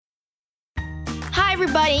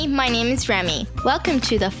everybody, my name is Remy. Welcome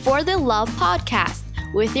to the For the Love podcast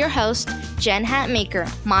with your host, Jen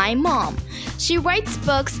Hatmaker, my mom. She writes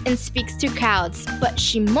books and speaks to crowds, but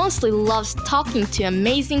she mostly loves talking to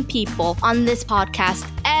amazing people on this podcast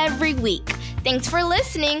every week. Thanks for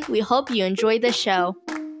listening. We hope you enjoy the show.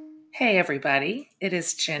 Hey everybody, it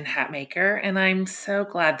is Jen Hatmaker, and I'm so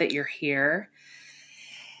glad that you're here.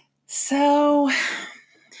 So,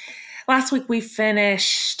 last week we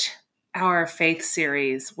finished our faith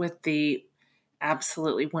series with the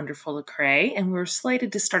absolutely wonderful Lecrae, and we're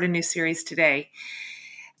slated to start a new series today.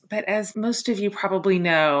 But as most of you probably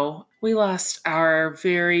know, we lost our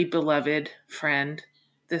very beloved friend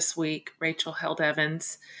this week, Rachel Held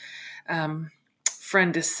Evans.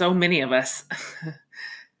 Friend to so many of us,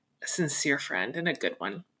 a sincere friend and a good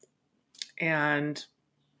one. And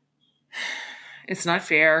it's not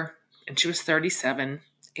fair. And she was 37,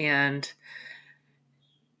 and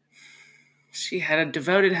she had a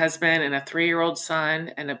devoted husband and a 3-year-old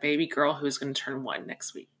son and a baby girl who's going to turn 1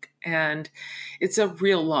 next week. And it's a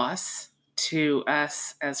real loss to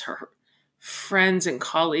us as her friends and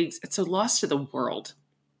colleagues. It's a loss to the world.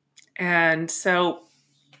 And so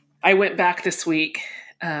I went back this week.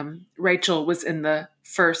 Rachel was in the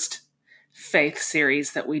first faith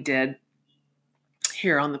series that we did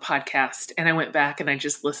here on the podcast. And I went back and I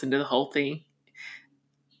just listened to the whole thing.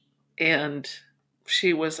 And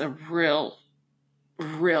she was a real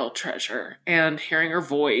treasure. And hearing her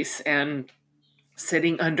voice and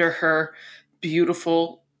sitting under her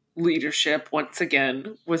beautiful leadership once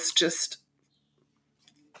again was just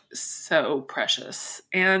so precious.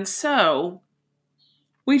 And so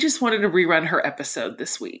we just wanted to rerun her episode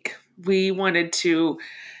this week. We wanted to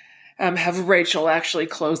have Rachel actually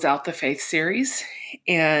close out the faith series.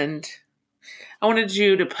 And I want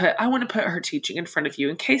to put her teaching in front of you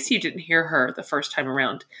in case you didn't hear her the first time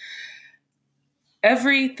around.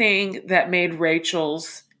 Everything that made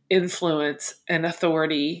Rachel's influence and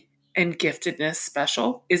authority and giftedness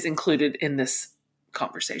special is included in this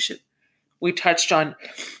conversation. We touched on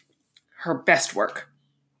her best work,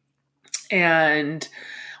 and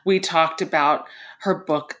we talked about her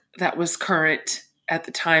book that was current at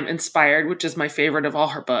the time, Inspired, which is my favorite of all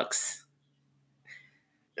her books.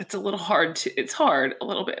 It's hard a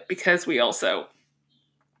little bit because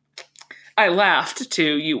I laughed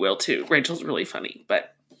too. You will too. Rachel's really funny,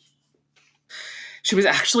 but she was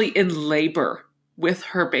actually in labor with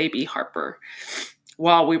her baby Harper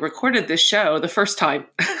while we recorded this show the first time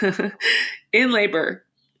in labor.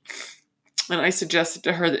 And I suggested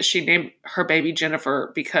to her that she name her baby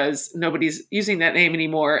Jennifer because nobody's using that name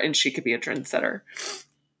anymore and she could be a trendsetter.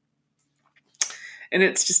 And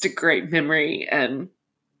it's just a great memory. And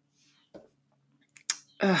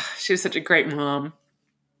she was such a great mom.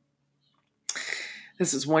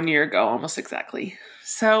 This is 1 year ago, almost exactly.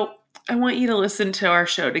 So I want you to listen to our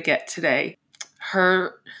show to get today.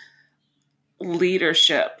 Her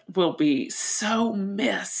leadership will be so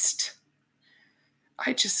missed.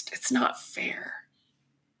 It's not fair.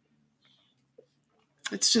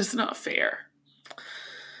 It's just not fair.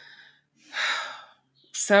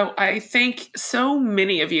 So I thank so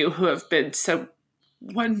many of you who have been so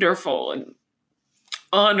wonderful and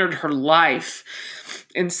honored her life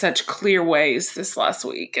in such clear ways this last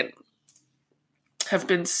week and have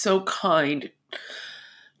been so kind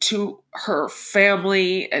to her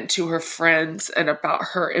family and to her friends and about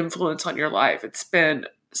her influence on your life. It's been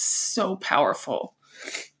so powerful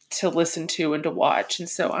to listen to and to watch. And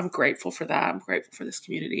so I'm grateful for that. I'm grateful for this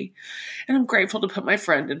community. And I'm grateful to put my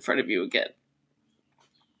friend in front of you again.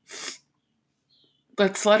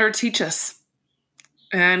 Let's let her teach us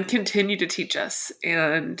and continue to teach us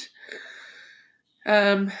and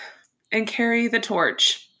carry the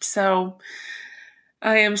torch. So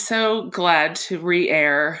I am so glad to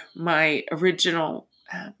re-air my original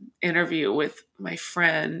interview with my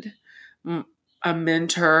friend, a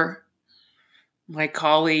mentor, my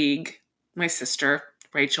colleague, my sister,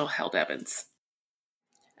 Rachel Held Evans.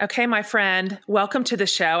 Okay, my friend, welcome to the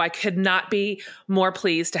show. I could not be more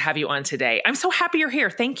pleased to have you on today. I'm so happy you're here.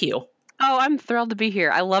 Thank you. Oh, I'm thrilled to be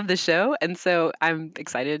here. I love the show, and so I'm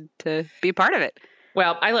excited to be a part of it.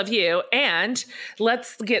 Well, I love you. And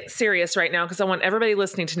let's get serious right now because I want everybody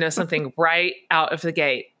listening to know something right out of the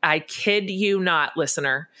gate. I kid you not,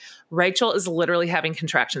 listener. Rachel is literally having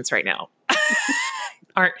contractions right now.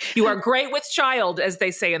 You are great with child, as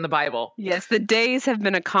they say in the Bible. Yes, the days have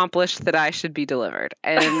been accomplished that I should be delivered.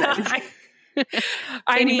 And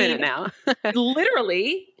Any minute now.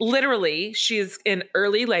 literally, she's in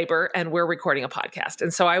early labor and we're recording a podcast.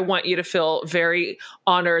 And so I want you to feel very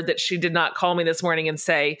honored that she did not call me this morning and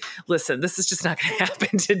say, listen, this is just not going to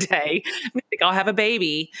happen today. I think I'll have a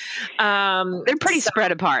baby. They're pretty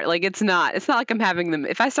spread apart. Like it's not like I'm having them.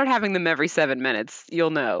 If I start having them every 7 minutes,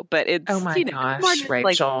 you'll know. But it's, oh my gosh,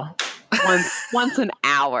 Rachel. Like once an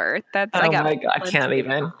hour. That's oh my God, I can't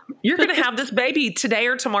even. You're going to have this baby today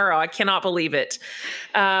or tomorrow. I cannot believe it.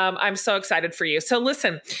 I'm so excited for you. So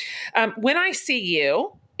listen, when I see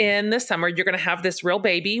you in the summer, you're going to have this real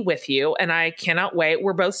baby with you, and I cannot wait.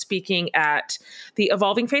 We're both speaking at the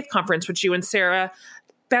Evolving Faith Conference, which you and Sarah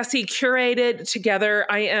Bessie curated together.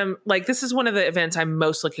 I am like, this is one of the events I'm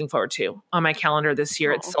most looking forward to on my calendar this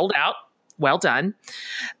year. It's sold out. Well done.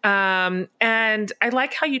 And I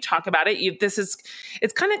like how you talk about it.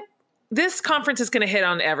 This conference is going to hit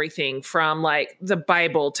on everything from like the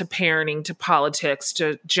Bible to parenting, to politics,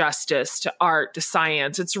 to justice, to art, to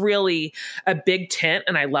science. It's really a big tent.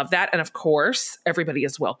 And I love that. And of course, everybody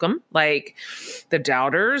is welcome, like the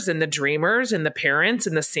doubters and the dreamers and the parents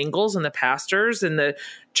and the singles and the pastors and the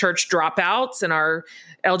church dropouts and our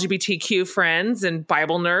LGBTQ friends and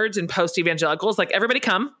Bible nerds and post-evangelicals, like everybody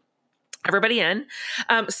come. Everybody in.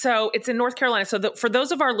 So it's in North Carolina. So for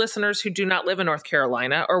those of our listeners who do not live in North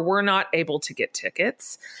Carolina or were not able to get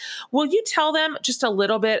tickets, will you tell them just a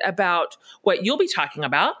little bit about what you'll be talking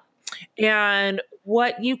about and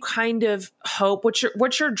what you kind of hope,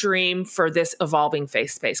 what's your dream for this Evolving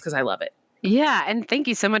Faith space? Because I love it. Yeah, and thank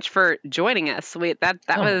you so much for joining us. We're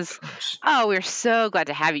so glad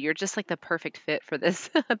to have you. You're just like the perfect fit for this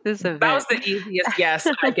this event. That was the easiest yes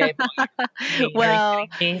I gave. Well,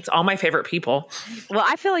 it's all my favorite people. Well,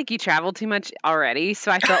 I feel like you travel too much already,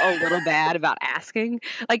 so I felt a little bad about asking.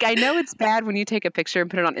 Like I know it's bad when you take a picture and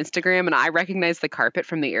put it on Instagram, and I recognize the carpet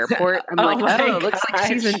from the airport. I'm it looks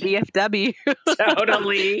like she's in DFW.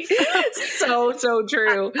 Totally, so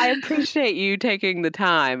true. I appreciate you taking the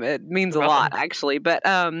time. It means a lot, actually. But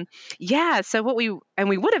so we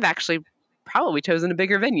would have actually probably chosen a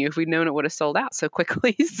bigger venue if we'd known it would have sold out so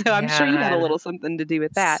quickly. So I'm sure you had a little something to do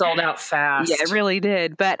with that. Sold out fast. Yeah, it really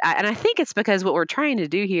did. But I think it's because what we're trying to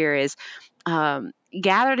do here is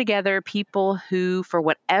gather together people who, for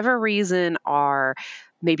whatever reason, are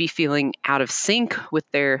maybe feeling out of sync with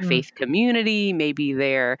their faith community. Maybe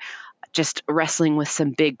they're just wrestling with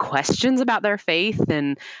some big questions about their faith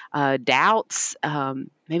and doubts.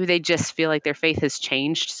 Maybe they just feel like their faith has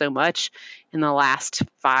changed so much in the last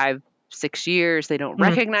 5-6 years. They don't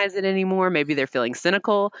recognize it anymore. Maybe they're feeling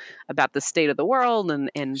cynical about the state of the world and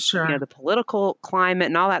the political climate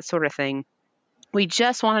and all that sort of thing. We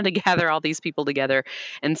just wanted to gather all these people together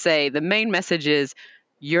and say the main message is,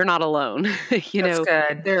 you're not alone.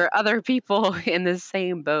 Good. There are other people in the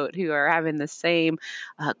same boat who are having the same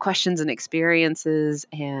questions and experiences.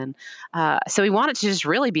 And so we want it to just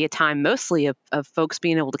really be a time mostly of folks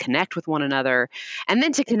being able to connect with one another. And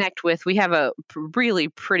then to connect with, we have a really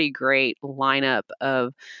pretty great lineup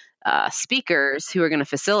of speakers who are going to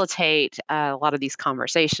facilitate a lot of these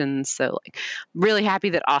conversations. So like really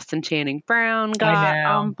happy that Austin Channing Brown got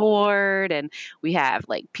on board, and we have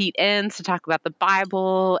like Pete Enns to talk about the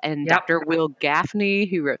Bible, and Dr. Will Gaffney,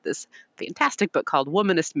 who wrote this fantastic book called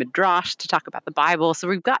Womanist Midrash, to talk about the Bible. So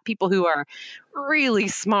we've got people who are really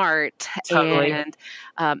smart and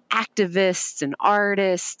activists and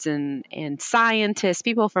artists and scientists,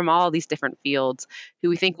 people from all these different fields who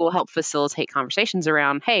we think will help facilitate conversations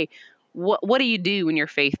around, hey, what do you do when your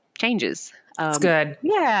faith changes? That's good.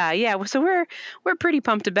 Yeah. So we're pretty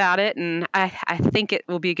pumped about it, and I think it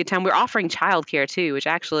will be a good time. We're offering childcare too, which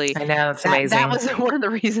actually I know it's amazing. That was one of the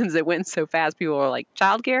reasons it went so fast. People were like,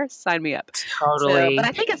 "Childcare, sign me up." Totally. But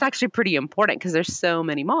I think it's actually pretty important because there's so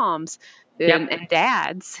many moms and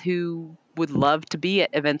dads who would love to be at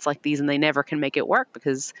events like these, and they never can make it work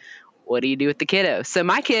because what do you do with the kiddo? So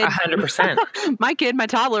my kid, 100%, my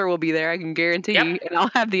toddler will be there. I can guarantee, and I'll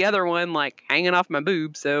have the other one like hanging off my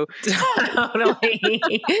boob. So totally,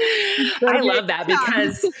 I love that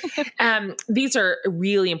because these are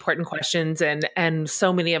really important questions, and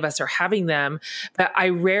so many of us are having them. But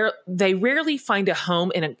they rarely find a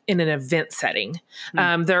home in an event setting.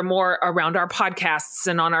 They're more around our podcasts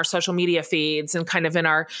and on our social media feeds, and kind of in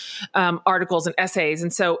our articles and essays.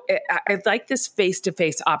 And so I like this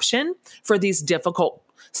face-to-face option for these difficult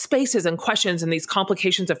spaces and questions and these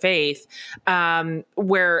complications of faith,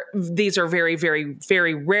 where these are very, very,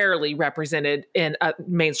 very rarely represented in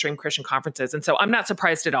mainstream Christian conferences. And so I'm not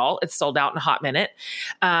surprised at all. It's sold out in a hot minute.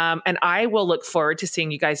 And I will look forward to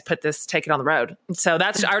seeing you guys take it on the road. So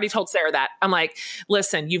I already told Sarah that. I'm like,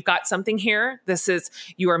 listen, you've got something here.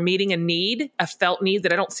 You are meeting a felt need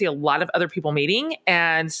that I don't see a lot of other people meeting.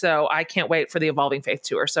 And so I can't wait for the Evolving Faith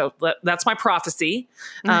Tour. So that's my prophecy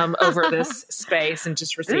over this space, and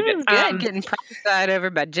just receive it. Good, getting prophesied over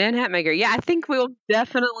by Jen Hatmaker. Yeah, I think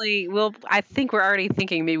I think we're already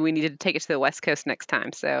thinking maybe we need to take it to the West Coast next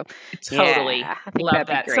time. So totally yeah, I think love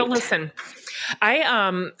that. So listen,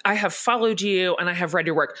 I have followed you and I have read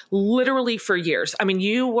your work literally for years. I mean,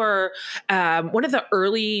 you were one of the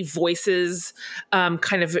early voices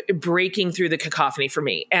kind of breaking through the cacophony for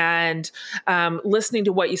me. And listening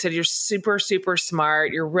to what you said, you're super, super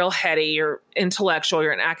smart. You're real heady. You're intellectual.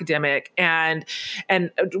 You're an academic. And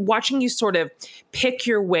watching you sort of pick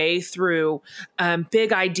your way through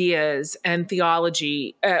big ideas and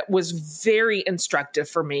theology was very instructive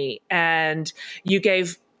for me. And you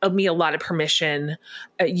gave me a lot of permission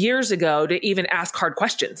years ago to even ask hard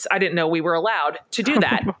questions. I didn't know we were allowed to do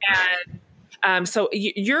that. And so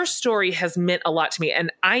your story has meant a lot to me.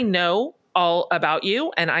 And I know all about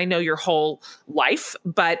you and I know your whole life,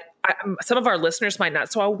 but some of our listeners might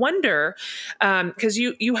not. So I wonder, because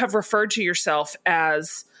you have referred to yourself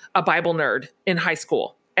as a Bible nerd in high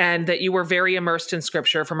school, and that you were very immersed in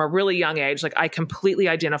scripture from a really young age. Like, I completely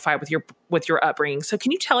identify with your upbringing. So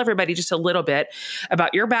can you tell everybody just a little bit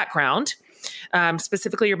about your background,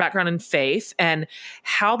 specifically your background in faith, and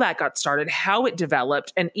how that got started, how it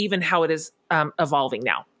developed, and even how it is evolving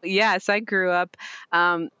now? Yes, I grew up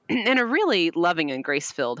in a really loving and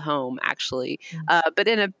grace-filled home, actually, but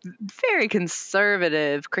in a very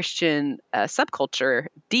conservative Christian subculture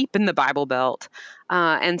deep in the Bible Belt.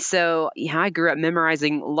 And so, I grew up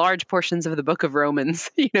memorizing large portions of the book of Romans,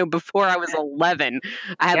 before I was 11.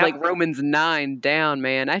 I had like Romans 9 down,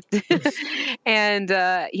 man.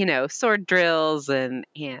 And, sword drills and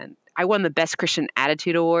I won the Best Christian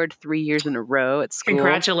Attitude Award 3 years in a row at school.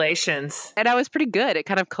 Congratulations. And I was pretty good at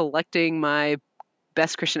kind of collecting my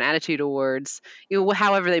Best Christian Attitude Awards,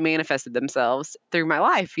 however they manifested themselves through my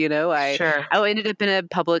life. I ended up in a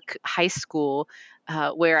public high school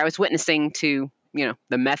where I was witnessing to,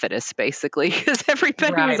 the Methodists, basically, because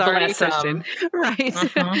everybody was already a Christian. Right.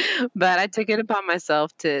 Mm-hmm. But I took it upon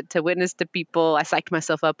myself to witness to people. I psyched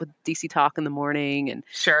myself up with DC Talk in the morning and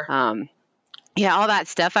all that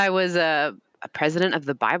stuff. I was a president of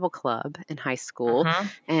the Bible Club in high school.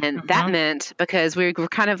 And that meant, because we were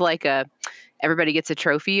kind of like everybody gets a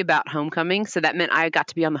trophy about homecoming. So that meant I got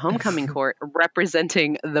to be on the homecoming court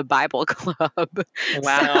representing the Bible Club.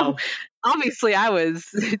 Wow. So obviously I was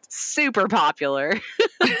super popular.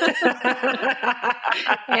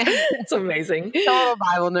 It's amazing. Total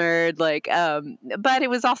Bible nerd. But it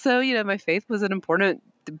was also, my faith was an important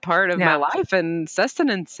part of my life and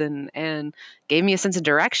sustenance and gave me a sense of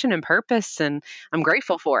direction and purpose. And I'm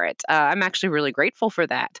grateful for it. I'm actually really grateful for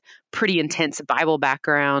that pretty intense Bible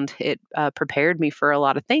background. It prepared me for a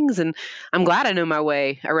lot of things. And I'm glad I know my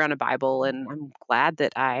way around a Bible. And I'm glad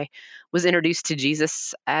that I was introduced to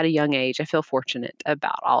Jesus at a young age. I feel fortunate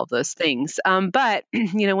about all of those things. But,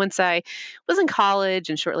 once I was in college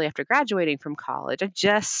and shortly after graduating from college, I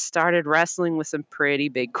just started wrestling with some pretty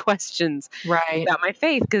big questions about my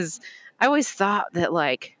faith, because I always thought that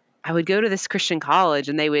I would go to this Christian college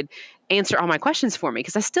and they would answer all my questions for me,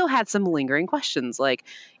 because I still had some lingering questions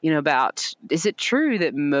about, is it true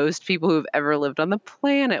that most people who've ever lived on the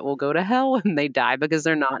planet will go to hell when they die because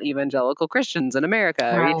they're not evangelical Christians in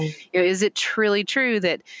America? Right. Is it truly true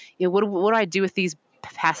that, what do I do with these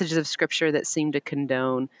passages of scripture that seem to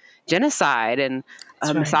condone genocide and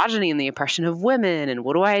misogyny and the oppression of women? And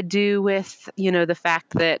what do I do with, the fact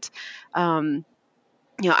that,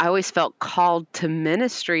 I always felt called to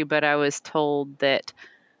ministry, but I was told that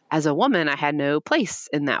as a woman, I had no place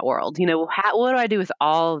in that world. What do I do with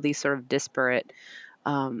all of these sort of disparate,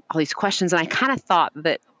 all these questions? And I kind of thought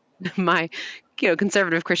that my,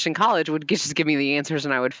 conservative Christian college would just give me the answers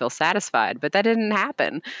and I would feel satisfied, but that didn't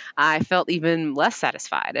happen. I felt even less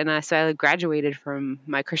satisfied. And so I graduated from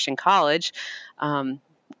my Christian college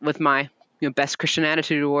with my Best Christian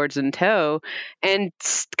Attitude Awards in tow, and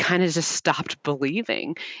kind of just stopped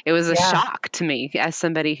believing. It was a shock to me, as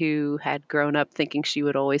somebody who had grown up thinking she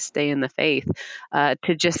would always stay in the faith,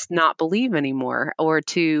 to just not believe anymore, or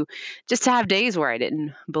to just to have days where I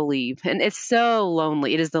didn't believe. And it's so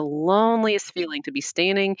lonely. It is the loneliest feeling to be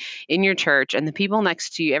standing in your church and the people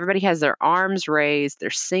next to you, everybody has their arms raised, they're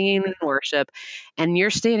singing in worship, and you're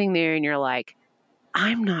standing there and you're like,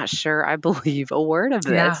 I'm not sure I believe a word of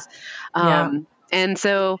Yeah. this. Yeah. And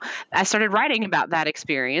so I started writing about that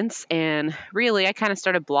experience. And really, I kind of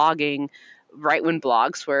started blogging right when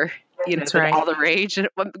blogs were, That's right. all the rage. And,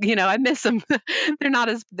 I miss them. They're not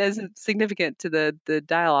as significant to the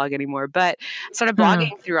dialogue anymore. But I started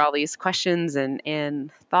blogging through all these questions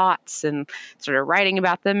and thoughts and started writing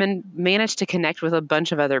about them and managed to connect with a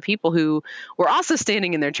bunch of other people who were also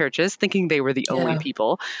standing in their churches thinking they were the only Yeah.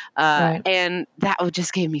 people. Right. And that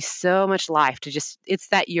just gave me so much life it's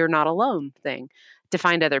that you're not alone thing, to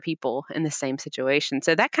find other people in the same situation.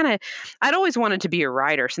 So that I'd always wanted to be a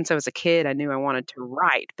writer. Since I was a kid, I knew I wanted to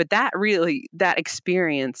write, but that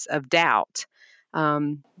experience of doubt,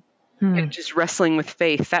 and just wrestling with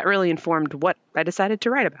faith, that really informed what I decided to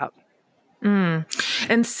write about.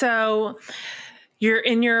 And so you're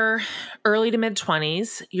in your early to mid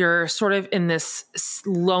 20s. You're sort of in this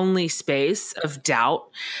lonely space of doubt.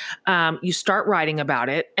 You start writing about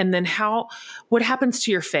it. And then what happens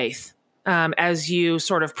to your faith as you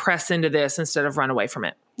sort of press into this instead of run away from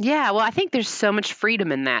it? Yeah, well, I think there's so much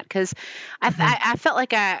freedom in that because I felt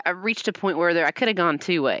like I reached a point where I could have gone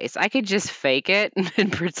two ways. I could just fake it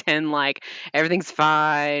and pretend like everything's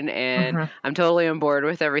fine and I'm totally on board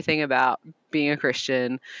with everything about being a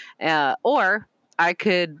Christian, or I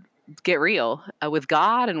could get real with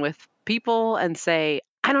God and with people and say,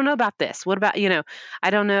 I don't know about this. What about, I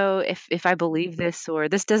don't know if I believe this, or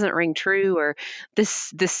this doesn't ring true, or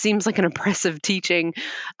this seems like an oppressive teaching.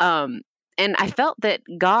 And I felt that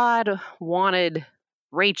God wanted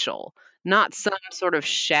Rachel, not some sort of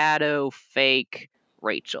shadow fake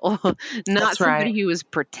Rachel, not That's right. somebody who was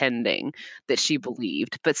pretending that she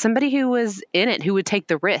believed, but somebody who was in it, who would take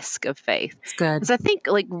the risk of faith. It's good. Because I think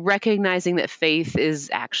like recognizing that faith is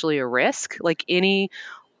actually a risk, like any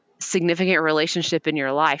significant relationship in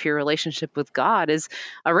your life, your relationship with God is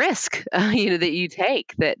a risk, that you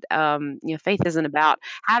take. That faith isn't about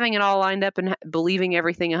having it all lined up and believing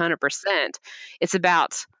everything 100%. It's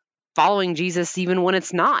about following Jesus even when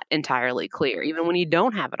it's not entirely clear, even when you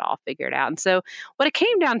don't have it all figured out. And so, what it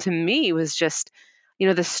came down to me was just,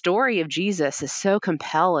 the story of Jesus is so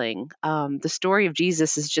compelling. The story of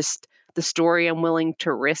Jesus is just the story I'm willing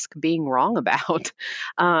to risk being wrong about.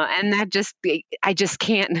 And I just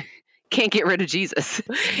can't get rid of Jesus.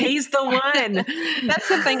 He's the one. That's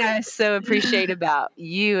something I so appreciate about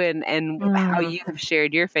you and how you have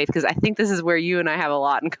shared your faith, because I think this is where you and I have a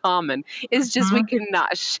lot in common. It's just we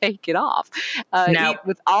cannot shake it off. No.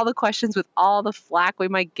 With all the questions, with all the flack we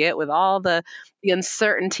might get, with all the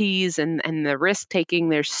uncertainties and the risk taking,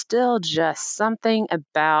 there's still just something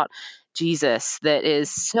about Jesus that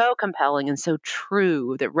is so compelling and so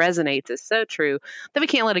true, that resonates as so true that we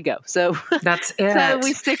can't let it go. So that's it. So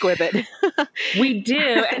we stick with it. We do.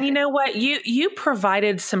 And you know what? You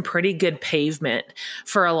provided some pretty good pavement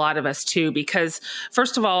for a lot of us too, because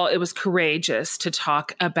first of all, it was courageous to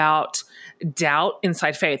talk about doubt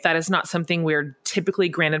inside faith. That is not something we're typically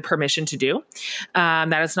granted permission to do.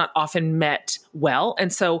 That is not often met well.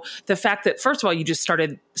 And so the fact that, first of all, you just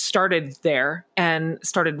started there and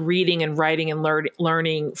started reading and writing and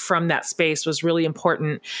learning from that space was really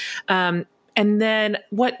important. And then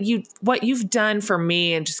what you've done for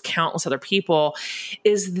me and just countless other people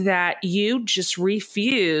is that you just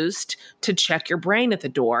refused to check your brain at the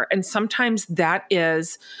door. And sometimes that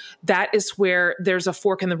is where there's a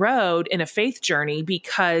fork in the road in a faith journey,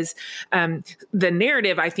 because the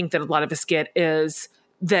narrative I think that a lot of us get is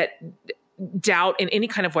that doubt in any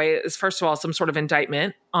kind of way is, first of all, some sort of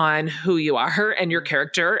indictment on who you are and your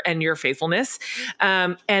character and your faithfulness.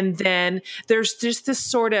 And then there's just this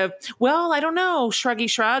sort of, well, I don't know, shruggy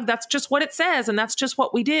shrug. That's just what it says. And that's just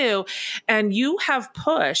what we do. And you have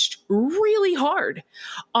pushed really hard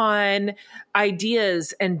on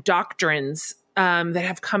ideas and doctrines that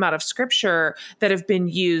have come out of Scripture that have been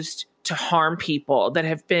used to harm people, that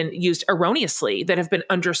have been used erroneously, that have been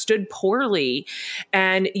understood poorly.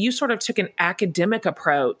 And you sort of took an academic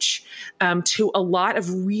approach to a lot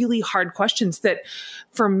of really hard questions that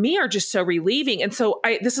for me are just so relieving. And so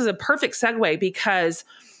this is a perfect segue, because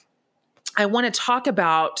I want to talk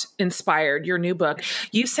about Inspired, your new book.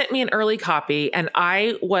 You sent me an early copy and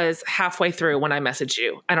I was halfway through when I messaged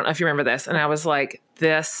you. I don't know if you remember this. And I was like,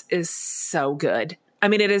 this is so good. I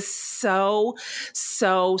mean, it is so,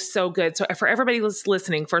 so, so good. So for everybody who's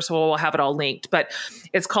listening, first of all, we'll have it all linked, but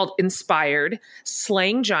it's called Inspired: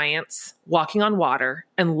 Slaying Giants, Walking on Water,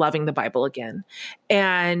 and Loving the Bible Again.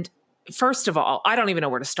 And first of all, I don't even know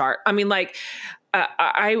where to start. I mean, like,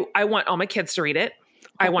 I want all my kids to read it.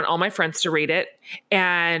 I want all my friends to read it.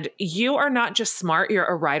 And you are not just smart, you're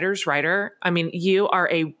a writer's writer. I mean, you are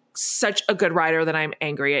a such a good writer that I'm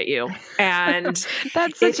angry at you. And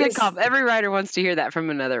that's such a compliment. Every writer wants to hear that from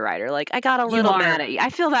another writer. Like, I got a little mad at you. I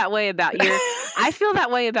feel that way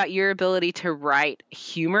about your ability to write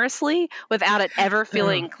humorously without it ever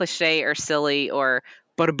feeling cliche or silly or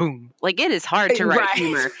bada boom. Like, it is hard to write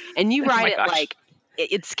humor, and you write it like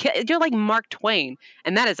you're like Mark Twain,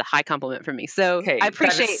 and that is a high compliment for me. So I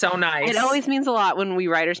appreciate. That is so nice. It always means a lot when we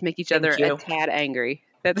writers make each other a tad angry.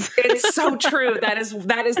 It's so true. That is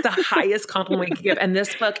the highest compliment we can give. And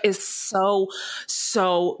this book is so,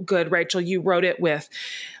 so good, Rachel. You wrote it with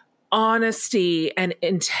honesty and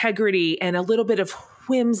integrity and a little bit of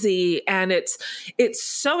whimsy, and it's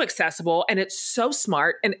so accessible and it's so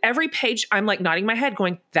smart. And every page I'm like nodding my head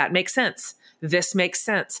going, that makes sense. This makes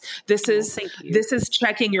sense. This is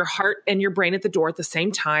checking your heart and your brain at the door at the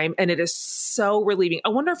same time. And it is so relieving. I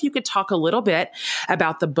wonder if you could talk a little bit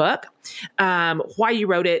about the book, why you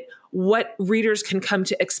wrote it, what readers can come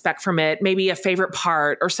to expect from it, maybe a favorite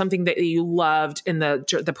part or something that you loved in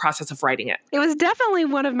the process of writing it. It was definitely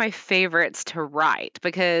one of my favorites to write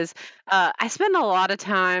because I spend a lot of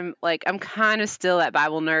time, like, I'm kind of still that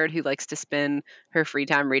Bible nerd who likes to spend her free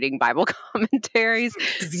time reading Bible commentaries.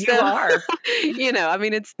 You are. I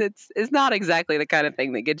mean, it's not exactly the kind of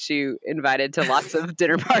thing that gets you invited to lots of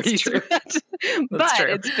dinner parties. But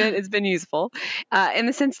it's been useful in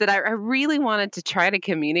the sense that I really wanted to try to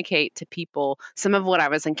communicate to people some of what I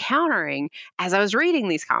was encountering as I was reading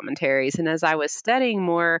these commentaries and as I was studying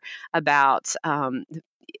more about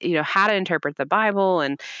how to interpret the Bible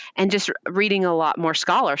and just reading a lot more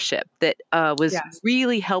scholarship that was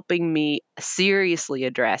really helping me seriously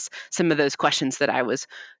address some of those questions that I was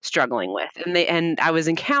struggling with. And I was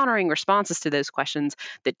encountering responses to those questions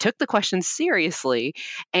that took the questions seriously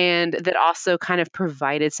and that also kind of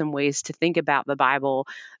provided some ways to think about the Bible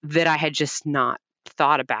that I had just not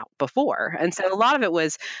thought about before. And so a lot of it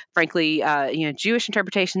was, frankly, Jewish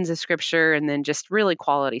interpretations of scripture, and then just really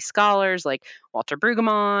quality scholars like Walter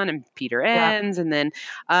Brueggemann and Peter Enns, and then,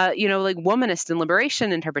 like womanist and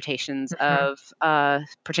liberation interpretations of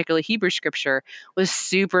particularly Hebrew scripture was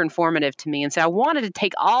super informative to me. And so I wanted to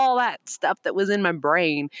take all that stuff that was in my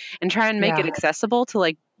brain and try and make it accessible to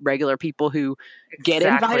like regular people who get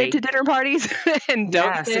invited to dinner parties and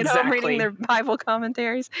don't stay at home reading their Bible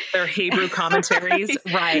commentaries. Their Hebrew commentaries,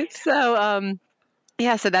 right. So,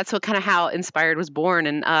 so that's what kind of how Inspired was born.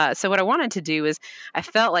 And so what I wanted to do is I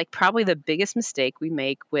felt like probably the biggest mistake we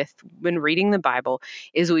make when reading the Bible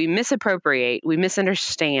is we misappropriate, we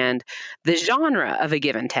misunderstand the genre of a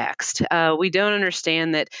given text. We don't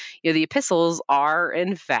understand that the epistles are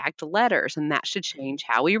in fact letters, and that should change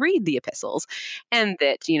how we read the epistles. And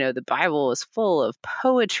that the Bible is full of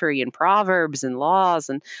poetry and proverbs and laws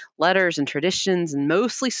and letters and traditions and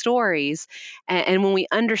mostly stories. And when we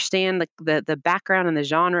understand the background and the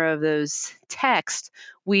genre of those texts,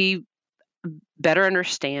 we better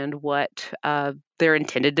understand what they're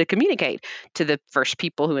intended to communicate to the first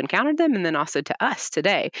people who encountered them, and then also to us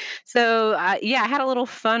today. So, I had a little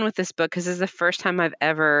fun with this book because this is the first time I've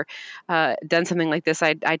ever done something like this.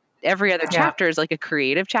 Every other chapter is like a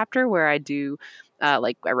creative chapter where I do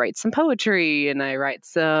I write some poetry and I write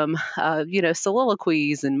some,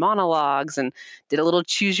 soliloquies and monologues, and did a little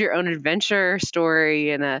choose your own adventure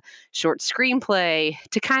story and a short screenplay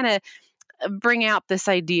to kind of bring out this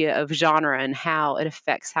idea of genre and how it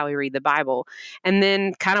affects how we read the Bible. And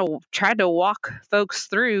then kind of tried to walk folks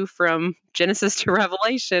through from Genesis to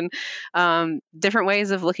Revelation, different ways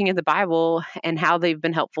of looking at the Bible and how they've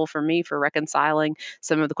been helpful for me for reconciling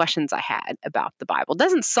some of the questions I had about the Bible. It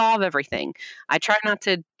doesn't solve everything. I try not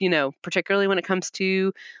to, particularly when it comes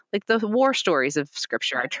to like the war stories of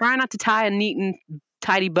Scripture, I try not to tie a neat and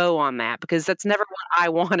tidy bow on that, because that's never what I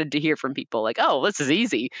wanted to hear from people. Like, oh, this is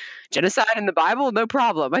easy. Genocide in the Bible, no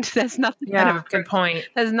problem. That's not the kind of good point.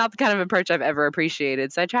 That's not the kind of approach I've ever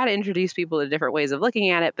appreciated. So I try to introduce people to different ways of looking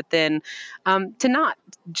at it, but then to not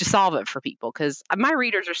just solve it for people, because my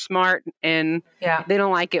readers are smart and they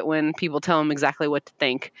don't like it when people tell them exactly what to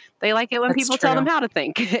think. They like it when people tell them how to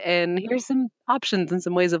think. And here's some options and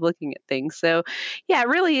some ways of looking at things. So it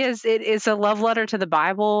really is. It's a love letter to the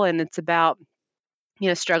Bible, and it's about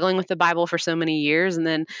struggling with the Bible for so many years and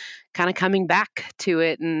then kind of coming back to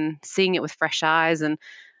it and seeing it with fresh eyes. And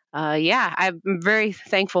I'm very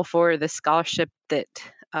thankful for the scholarship that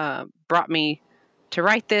brought me to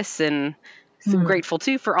write this, and I'm grateful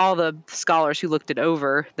too for all the scholars who looked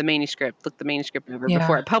the manuscript over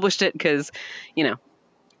before I published it, because,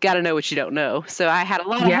 got to know what you don't know. So I had a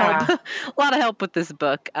lot of help with this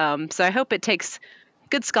book. So I hope it takes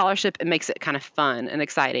good scholarship and makes it kind of fun and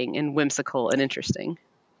exciting and whimsical and interesting.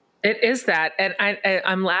 It is that. And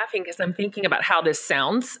I'm laughing because I'm thinking about how this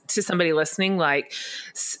sounds to somebody listening, like,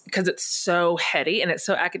 because it's so heady and it's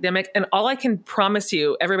so academic. And all I can promise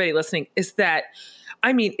you, everybody listening, is that,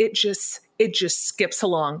 I mean, it just skips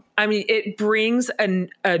along. I mean, it brings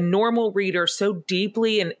a normal reader so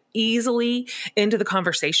deeply and easily into the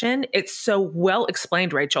conversation. It's so well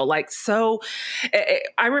explained, Rachel. Like, so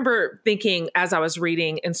I remember thinking as I was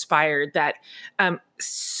reading Inspired that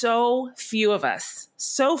so few of us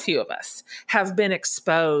have been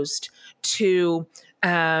exposed to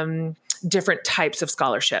different types of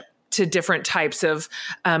scholarship, to different types of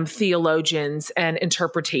theologians and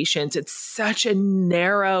interpretations. It's such a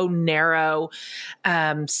narrow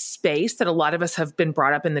space that a lot of us have been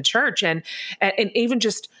brought up in the church. And even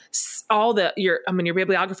just all your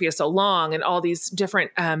bibliography is so long, and all these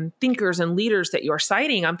different thinkers and leaders that you're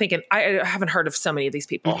citing, I'm thinking, I haven't heard of so many of these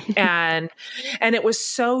people. and it was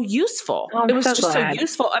so useful. Oh, it was so just glad. so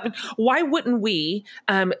useful. I mean, why wouldn't we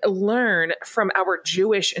learn from our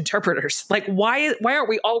Jewish interpreters? Like, why aren't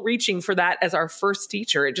we all reaching for that as our first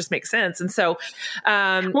teacher? It just makes sense. And so,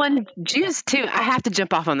 one Jews too. I have to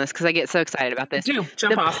jump off on this because I get so excited about this.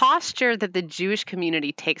 Jump off. Posture that the Jewish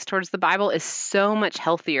community takes towards the Bible is so much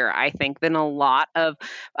healthier, I think, than a lot of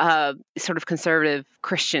sort of conservative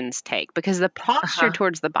Christians take, because the posture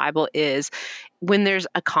towards the Bible is, when there's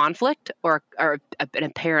a conflict or an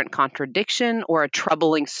apparent contradiction or a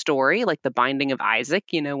troubling story, like the binding of Isaac,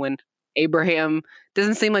 when Abraham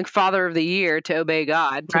doesn't seem like father of the year to obey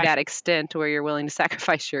God to that extent where you're willing to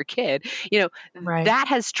sacrifice your kid. That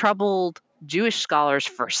has troubled Jewish scholars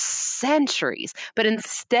for centuries. But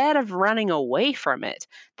instead of running away from it,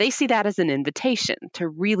 they see that as an invitation to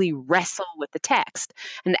really wrestle with the text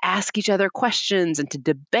and ask each other questions and to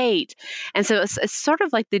debate. And so it's sort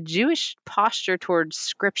of like the Jewish posture towards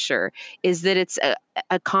Scripture is that it's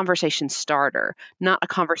a conversation starter, not a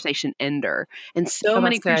conversation ender. And so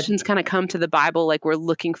many Christians kind of come to the Bible like we're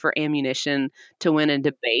looking for ammunition to win a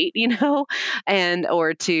debate,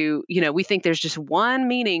 or to, we think there's just one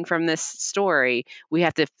meaning from this story. We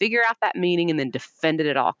have to figure out that meaning and then defend it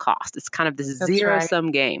at all costs. It's kind of this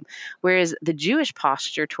zero-sum game. Whereas the Jewish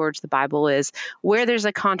posture towards the Bible is, where there's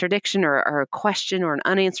a contradiction or a question or an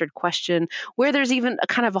unanswered question, where there's even a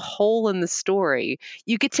kind of a hole in the story,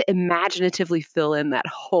 you get to imaginatively fill in that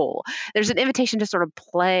hole. There's an invitation to sort of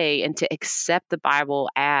play and to accept the Bible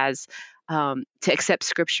as, to accept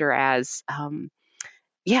Scripture as,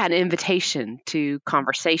 an invitation to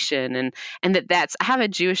conversation. And that's, I have a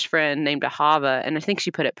Jewish friend named Ahava, and I think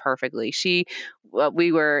she put it perfectly. She helped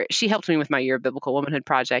me with my Year of Biblical Womanhood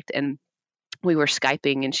project, and we were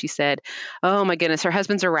Skyping, and she said, oh my goodness, her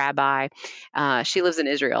husband's a rabbi. She lives in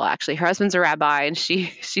Israel, actually. Her husband's a rabbi. And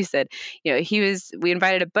she said, we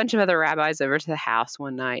invited a bunch of other rabbis over to the house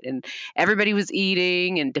one night, and everybody was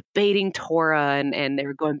eating and debating Torah, and they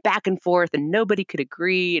were going back and forth, and nobody could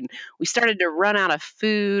agree. And we started to run out of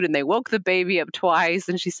food, and they woke the baby up twice.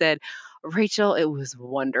 And she said, Rachel, it was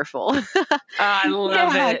wonderful. I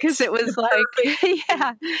love it. Because it was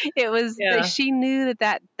she knew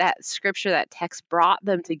that Scripture, that text brought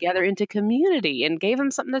them together into community and gave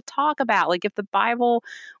them something to talk about. Like, if the Bible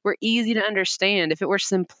were easy to understand, if it were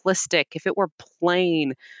simplistic, if it were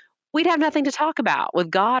plain, we'd have nothing to talk about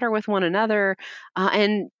with God or with one another.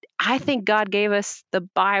 And I think God gave us the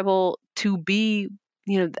Bible to be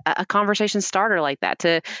a conversation starter like that,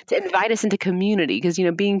 to invite us into community, because,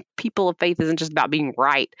 being people of faith isn't just about being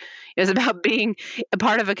right. It's about being a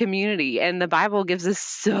part of a community. And the Bible gives us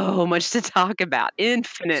so much to talk about,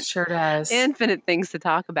 infinite things to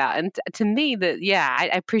talk about. And to me, I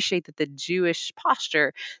appreciate that the Jewish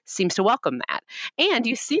posture seems to welcome that. And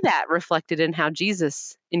you see that reflected in how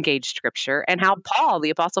Jesus engaged Scripture and how Paul,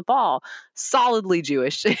 the Apostle Paul, solidly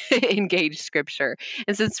Jewish, engaged Scripture.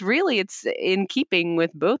 And so it's in keeping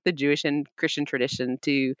with both the Jewish and Christian tradition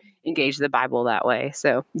to engage the Bible that way.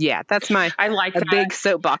 So that's a big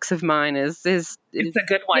soapbox of mine is it's a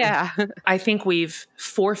good one. Yeah. I think we've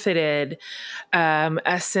forfeited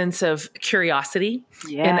a sense of curiosity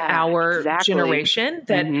in our generation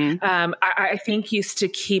that I think used to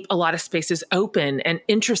keep a lot of spaces open and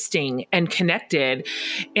interesting and connected.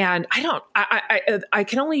 And I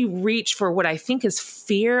can only reach for what I think is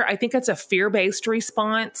fear. I think it's a fear-based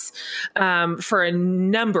response for a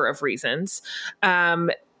number of reasons.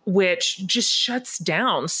 which just shuts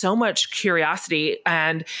down so much curiosity.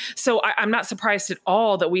 And so I'm not surprised at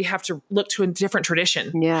all that we have to look to a different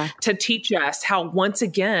tradition to teach us how, once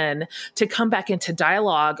again, to come back into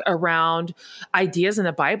dialogue around ideas in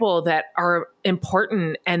the Bible that are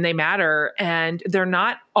important and they matter, and they're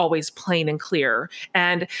not always plain and clear.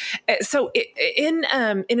 And so in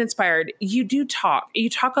Inspired, you talk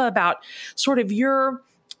about sort of your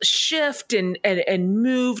shift and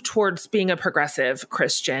move towards being a progressive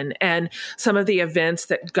Christian and some of the events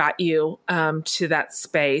that got you to that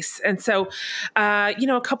space. And so,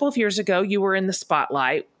 a couple of years ago, you were in the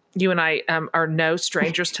spotlight. You and I are no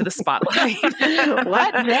strangers to the spotlight.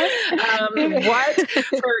 What?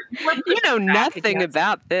 You know nothing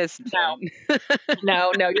about this. No,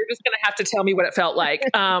 you're just going to have to tell me what it felt like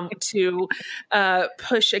to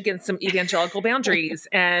push against some evangelical boundaries.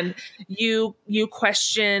 And you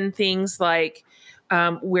question things like,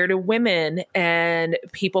 where do women and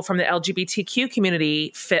people from the LGBTQ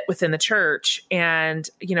community fit within the church? And,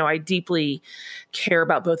 I deeply care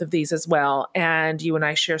about both of these as well. And you and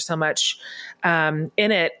I share so much in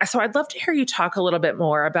it. So I'd love to hear you talk a little bit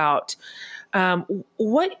more about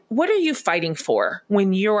what are you fighting for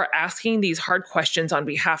when you're asking these hard questions on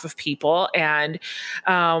behalf of people, and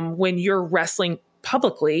when you're wrestling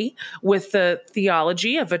publicly with the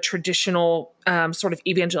theology of a traditional sort of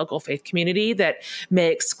evangelical faith community that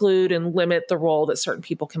may exclude and limit the role that certain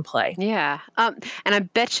people can play. Yeah. And I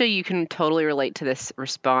bet you can totally relate to this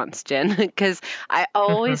response, Jen, because I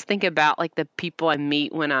always think about like the people I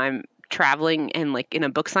meet when I'm traveling and like in a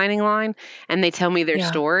book signing line and they tell me their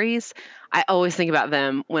stories. I always think about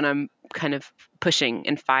them when I'm kind of pushing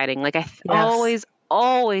and fighting. Like I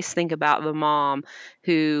always think about the mom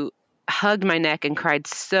who hugged my neck and cried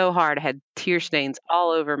so hard. I had tear stains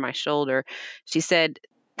all over my shoulder. She said,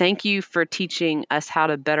 "Thank you for teaching us how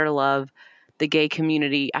to better love the gay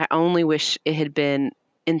community. I only wish it had been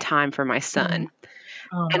in time for my son."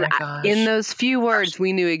 Oh and my gosh. In those few words,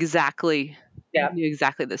 we knew exactly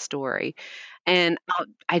the story. And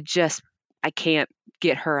I can't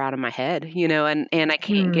get her out of my head, and I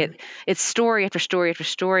can't get, it's story after story after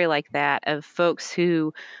story like that of folks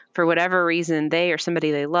who, for whatever reason, they or somebody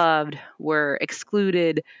they loved were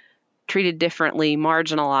excluded, treated differently,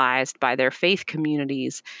 marginalized by their faith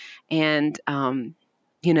communities. And,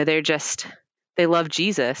 they love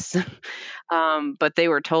Jesus, but they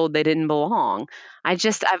were told they didn't belong. I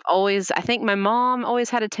think my mom always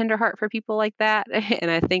had a tender heart for people like that. And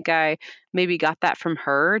I think I maybe got that from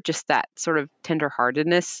her, just that sort of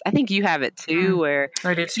tenderheartedness. I think you have it too, where,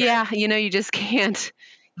 I do too. you just can't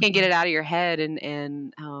get it out of your head.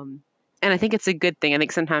 And I think it's a good thing. I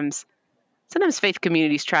think sometimes faith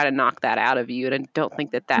communities try to knock that out of you. And I don't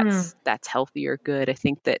think that that's healthy or good. I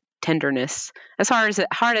think that tenderness, as hard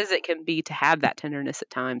as it can be to have that tenderness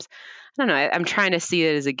at times, I don't know, I'm trying to see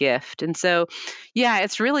it as a gift. And so,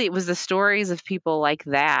 it was the stories of people like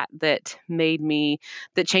that that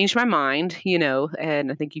changed my mind,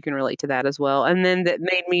 and I think you can relate to that as well. And then that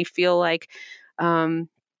made me feel like, I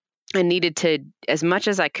needed to, as much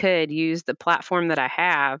as I could, use the platform that I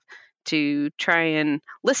have to try and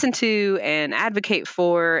listen to and advocate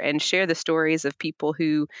for and share the stories of people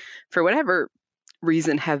who, for whatever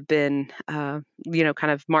reason, have been, kind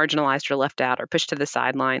of marginalized or left out or pushed to the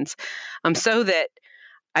sidelines, so that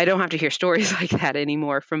I don't have to hear stories like that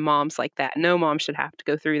anymore from moms like that. No mom should have to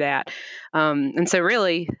go through that. And so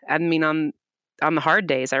really, I mean, on the hard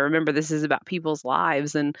days, I remember this is about people's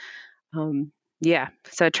lives. And so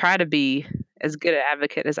I try to be as good an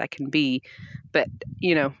advocate as I can be, but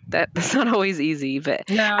that's not always easy. But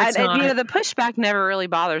no, it's not. The pushback never really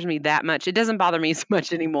bothers me that much. It doesn't bother me as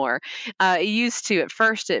much anymore. It used to. At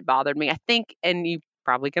first, it bothered me, I think, and you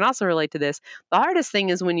probably can also relate to this. The hardest thing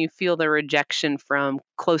is when you feel the rejection from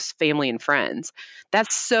close family and friends.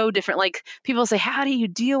 That's so different. Like people say, "How do you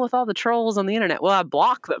deal with all the trolls on the internet?" Well, I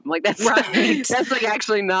block them. Like that's right. That's like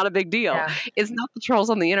actually not a big deal. Yeah. It's not the trolls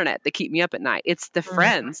on the internet that keep me up at night. It's the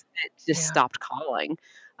friends that just stopped calling.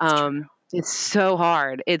 It's so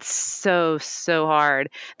hard. It's so hard.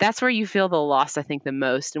 That's where you feel the loss, I think, the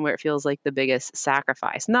most, and where it feels like the biggest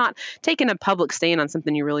sacrifice. Not taking a public stand on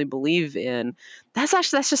something you really believe in. That's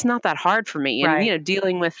just not that hard for me. And, right.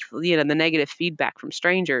 Dealing with, the negative feedback from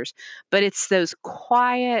strangers. But it's those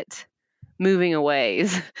quiet moving away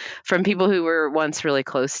from people who were once really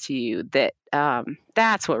close to you that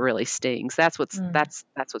that's what really stings. That's what's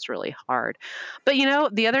really hard. But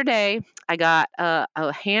the other day I got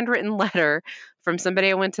a handwritten letter from somebody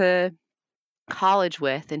I went to college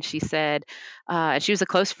with, and she said, and she was a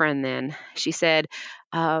close friend then. She said,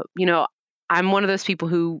 I'm one of those people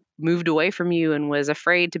who moved away from you and was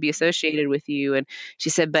afraid to be associated with you. And she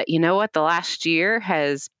said, but you know what? The last year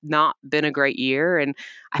has not been a great year. And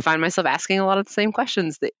I find myself asking a lot of the same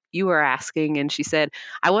questions that you were asking. And she said,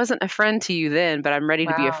 I wasn't a friend to you then, but I'm ready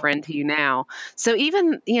to be a Wow. friend to you now. So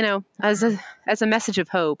even, as a message of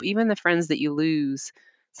hope, even the friends that you lose,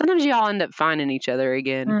 sometimes you all end up finding each other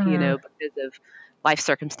again, because of life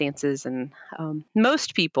circumstances. And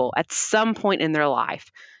most people at some point in their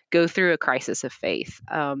life go through a crisis of faith.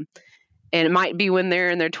 And it might be when they're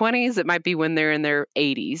in their 20s, it might be when they're in their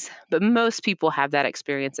 80s, but most people have that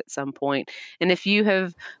experience at some point. And if you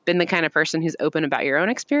have been the kind of person who's open about your own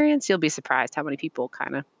experience, you'll be surprised how many people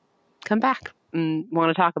kind of come back and want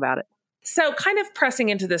to talk about it. So kind of pressing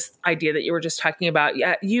into this idea that you were just talking about,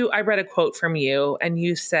 I read a quote from you and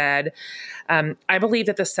you said, I believe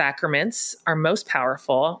that the sacraments are most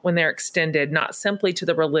powerful when they're extended not simply to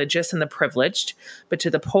the religious and the privileged, but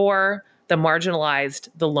to the poor, the marginalized,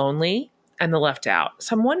 the lonely, and the left out.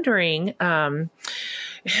 So I'm wondering,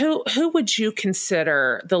 who would you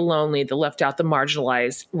consider the lonely, the left out, the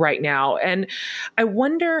marginalized right now? And I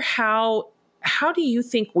wonder how do you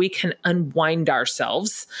think we can unwind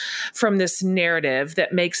ourselves from this narrative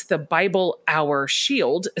that makes the Bible our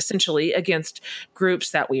shield, essentially, against groups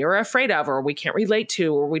that we are afraid of or we can't relate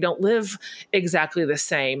to or we don't live exactly the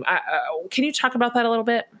same? Can you talk about that a little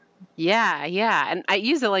bit? Yeah. And I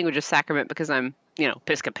use the language of sacrament because I'm,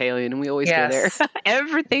 Episcopalian, and we always go there.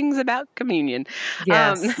 Everything's about communion.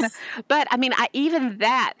 Yes. But I mean, even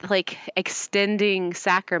that, like extending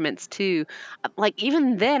sacraments too, like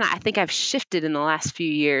even then, I think I've shifted in the last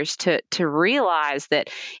few years to realize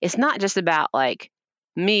that it's not just about like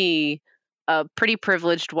me, a pretty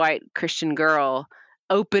privileged white Christian girl,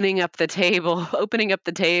 opening up the table to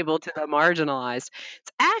the marginalized.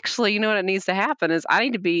 It's actually, what it needs to happen is I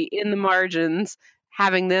need to be in the margins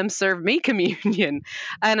having them serve me communion.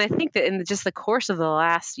 And I think that in just the course of the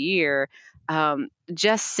last year,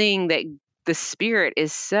 just seeing that the Spirit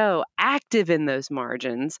is so active in those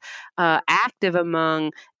margins, active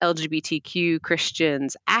among LGBTQ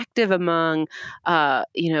Christians, active among,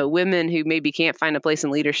 women who maybe can't find a place in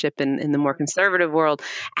leadership in the more conservative world,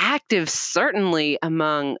 active certainly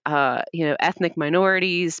among, ethnic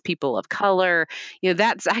minorities, people of color.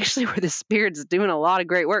 That's actually where the Spirit's doing a lot of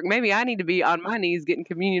great work. Maybe I need to be on my knees getting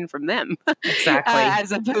communion from them. Exactly.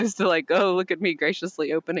 As opposed to like, oh, look at me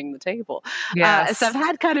graciously opening the table. Yes. So I've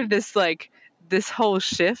had kind of this whole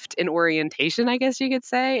shift in orientation, I guess you could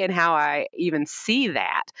say, and how I even see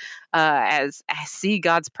that as I see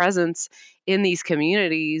God's presence in these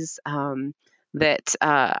communities that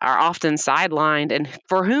are often sidelined and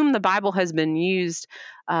for whom the Bible has been used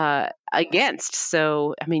against.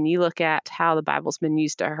 So, I mean, you look at how the Bible's been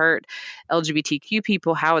used to hurt LGBTQ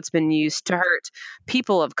people, how it's been used to hurt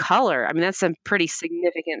people of color. I mean, that's some pretty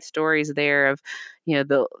significant stories there of,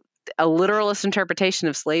 a literalist interpretation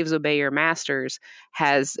of slaves obey your masters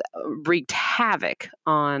has wreaked havoc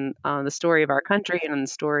on the story of our country and on the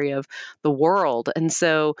story of the world. And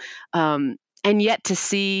so, and yet to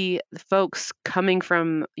see folks coming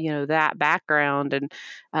from, that background and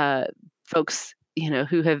folks,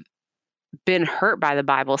 who have been hurt by the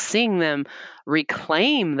Bible, seeing them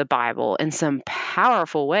reclaim the Bible in some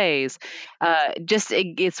powerful ways,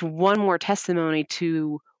 it's one more testimony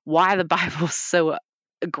to why the Bible is so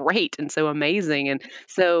great and so amazing and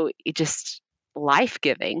so just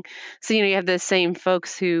life-giving. So you have the same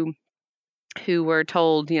folks who were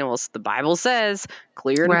told, the Bible says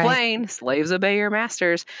clear and plain, slaves obey your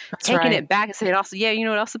masters. That's taking right. it back and saying also, you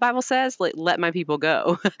know what else the Bible says? Let my people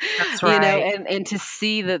go. That's right. And to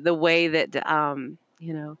see the way that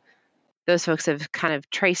those folks have kind of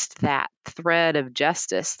traced that thread of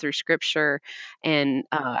justice through Scripture and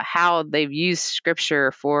how they've used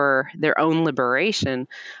Scripture for their own liberation.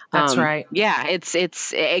 That's right. Yeah, it's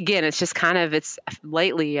just kind of,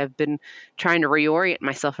 lately I've been trying to reorient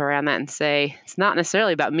myself around that and say, it's not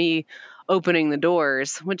necessarily about me opening the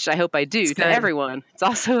doors, which I hope I do to everyone. It's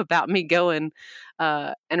also about me going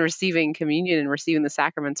and receiving communion and receiving the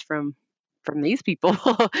sacraments from these people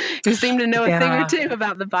who seem to know a thing or two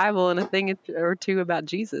about the Bible and a thing or two about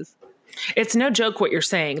Jesus. It's no joke what you're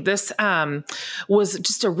saying. This was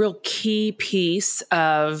just a real key piece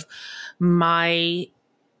of my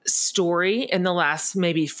story in the last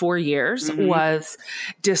maybe 4 years was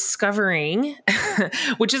discovering,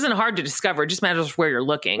 which isn't hard to discover, it just matters where you're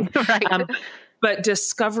looking, right. But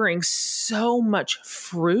discovering so much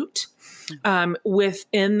fruit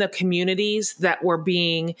within the communities that were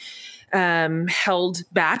being held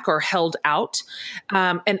back or held out.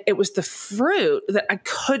 And it was the fruit that I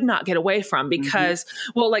could not get away from because,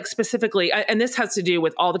 well, like specifically, and this has to do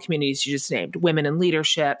with all the communities you just named, women in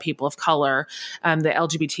leadership, people of color, the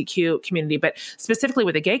LGBTQ community, but specifically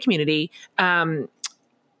with the gay community,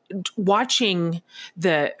 watching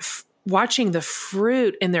the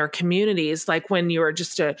fruit in their communities, like when you're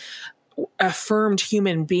just a affirmed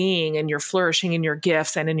human being and you're flourishing in your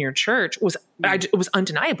gifts and in your church, it was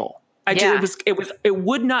undeniable. It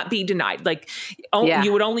would not be denied. Like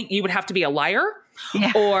you would have to be a liar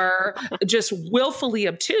or just willfully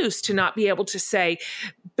obtuse to not be able to say,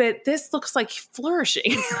 but this looks like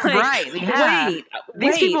flourishing. Like, right. Yeah.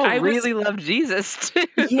 These people really love Jesus too.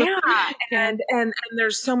 And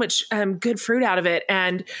there's so much good fruit out of it.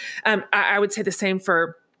 And I would say the same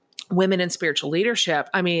for women in spiritual leadership.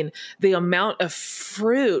 I mean, the amount of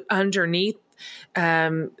fruit underneath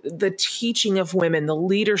the teaching of women, the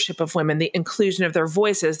leadership of women, the inclusion of their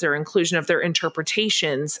voices, their inclusion of their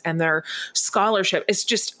interpretations and their scholarship is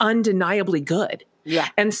just undeniably good. Yeah.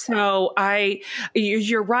 And so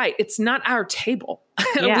you're right. It's not our table.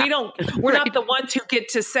 Yeah. We're not the ones who get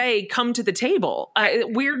to say, come to the table.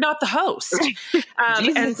 We're not the host.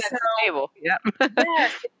 Jesus is at the table. Yeah.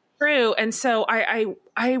 Yes, it's true. And so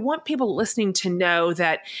I want people listening to know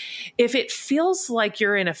that if it feels like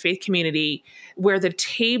you're in a faith community where the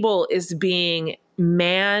table is being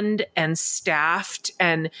manned and staffed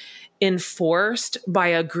and enforced by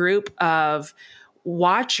a group of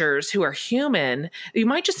watchers who are human, you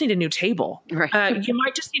might just need a new table. Right. You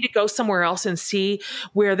might just need to go somewhere else and see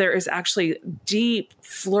where there is actually deep,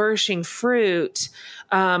 flourishing fruit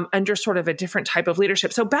under sort of a different type of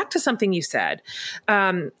leadership. So back to something you said.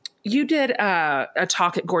 You did a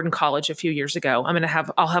talk at Gordon College a few years ago.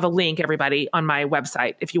 I'll have a link, everybody, on my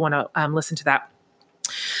website if you want to listen to that.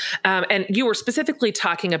 And you were specifically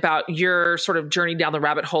talking about your sort of journey down the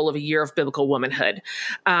rabbit hole of A Year of Biblical Womanhood,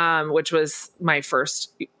 which was my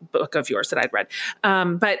first book of yours that I'd read.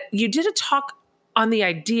 But you did a talk on the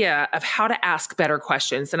idea of how to ask better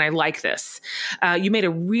questions. And I like this. You made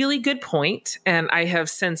a really good point, and I have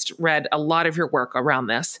since read a lot of your work around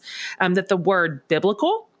this, that the word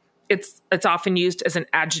biblical, it's often used as an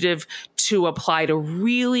adjective to apply to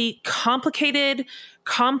really complicated,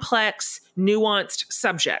 complex, nuanced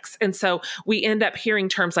subjects. And so we end up hearing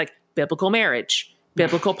terms like biblical marriage,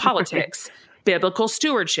 biblical politics, biblical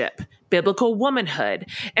stewardship, biblical womanhood.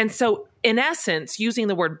 And so in essence, using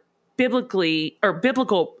the word biblically or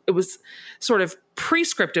biblical, it was sort of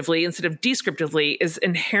prescriptively instead of descriptively is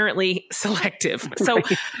inherently selective. So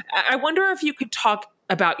I wonder if you could talk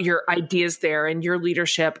about your ideas there and your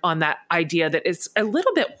leadership on that idea that is a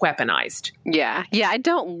little bit weaponized. Yeah. I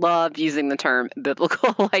don't love using the term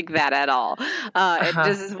biblical like that at all. It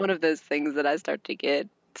just is one of those things that I start to get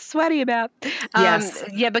sweaty about. Yes.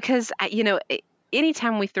 Because,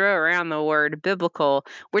 anytime we throw around the word biblical,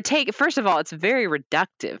 first of all, it's very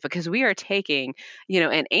reductive because we are taking,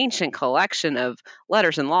 an ancient collection of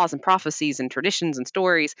letters and laws and prophecies and traditions and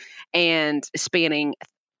stories and spanning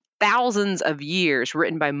thousands of years,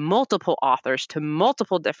 written by multiple authors to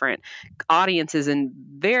multiple different audiences in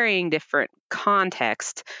varying different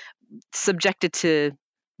contexts, subjected to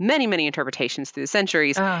many, many interpretations through the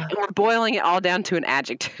centuries, and we're boiling it all down to an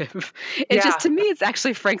adjective. To me, it's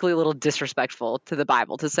actually, frankly, a little disrespectful to the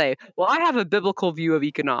Bible to say, well, I have a biblical view of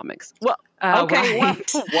economics. Well, okay,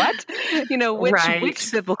 right. What?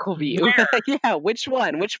 Which biblical view? Which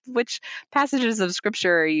one? Which passages of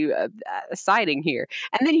scripture are you citing here?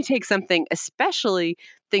 And then you take something, especially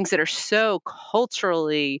things that are so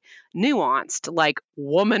culturally nuanced, like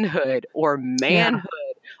womanhood or manhood.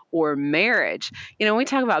 Or marriage. When we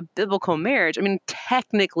talk about biblical marriage,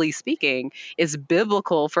 technically speaking, it's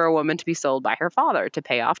biblical for a woman to be sold by her father to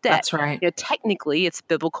pay off debt. That's right. Technically, it's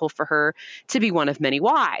biblical for her to be one of many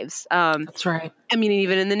wives. That's right.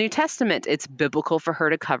 Even in the New Testament, it's biblical for her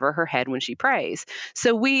to cover her head when she prays.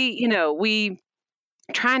 So we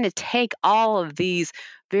trying to take all of these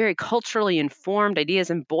very culturally informed ideas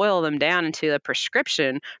and boil them down into a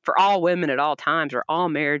prescription for all women at all times or all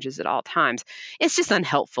marriages at all times. It's just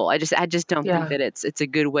unhelpful. I just don't think that it's a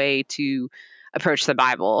good way to approach the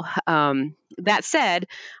Bible. That said,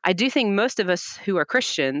 I do think most of us who are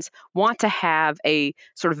Christians want to have a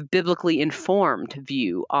sort of biblically informed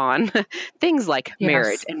view on things like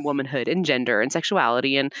marriage and womanhood and gender and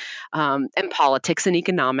sexuality and politics and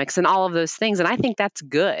economics and all of those things. And I think that's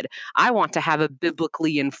good. I want to have a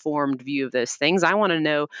biblically informed view of those things. I want to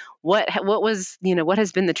know what has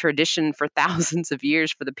been the tradition for thousands of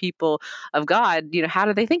years for the people of God. How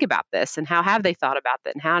do they think about this and how have they thought about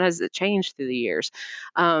that and how has it changed through the years?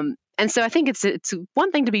 And so I think it's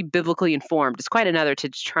one thing to be biblically informed. It's quite another to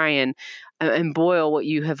try and boil what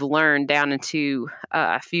you have learned down into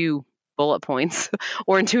a few bullet points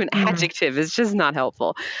or into an adjective. It's just not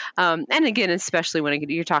helpful. And again, especially when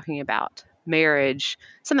you're talking about marriage,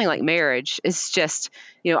 something like marriage is just,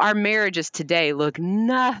 our marriages today look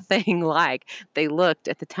nothing like they looked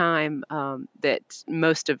at the time that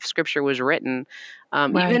most of Scripture was written.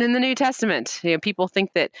 Even in the New Testament, people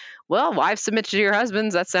think that, well, wives submit to your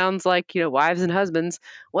husbands. That sounds like, wives and husbands.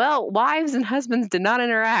 Well, wives and husbands did not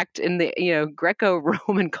interact in the,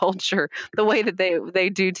 Greco-Roman culture the way that they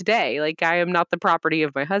do today. Like, I am not the property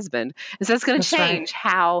of my husband. And so it's going to change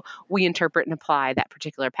how we interpret and apply that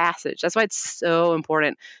particular passage. That's why it's so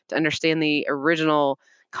important to understand the original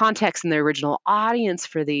context and the original audience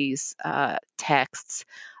for these texts,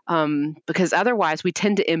 because otherwise we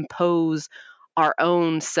tend to impose our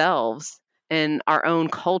own selves and our own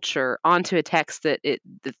culture onto a text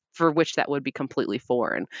for which that would be completely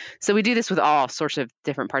foreign. So we do this with all sorts of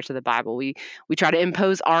different parts of the Bible. We try to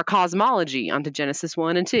impose our cosmology onto Genesis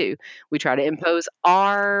 1 and 2. We try to impose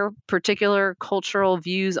our particular cultural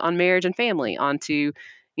views on marriage and family onto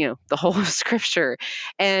the whole of Scripture.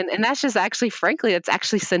 And that's just actually, frankly, that's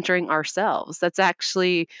actually centering ourselves. That's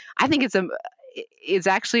actually, I think it's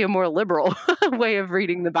actually a more liberal way of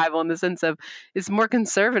reading the Bible, in the sense of it's more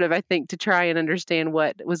conservative, I think, to try and understand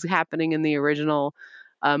what was happening in the original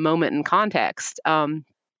moment and context.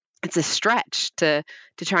 It's a stretch to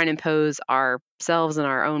try and impose ourselves and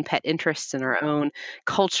our own pet interests and our own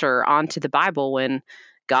culture onto the Bible, when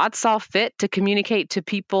God saw fit to communicate to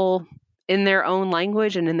people in their own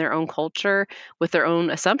language and in their own culture with their own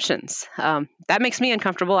assumptions. That makes me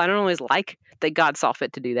uncomfortable. I don't always like that God saw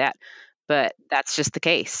fit to do that, but that's just the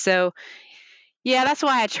case. So yeah, that's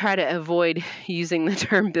why I try to avoid using the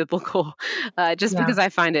term biblical, because I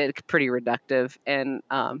find it pretty reductive and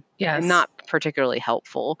not particularly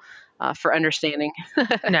helpful for understanding.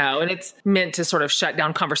 No, and it's meant to sort of shut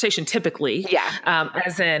down conversation typically. Yeah.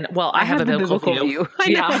 As in, well, I have a biblical view.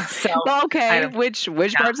 Yeah. So, well, okay. Which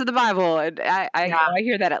parts of the Bible? And I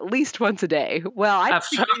hear that at least once a day. Well, I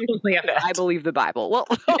believe the Bible. Well,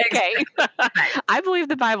 okay. I believe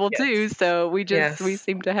the Bible too. So we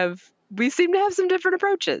seem to have some different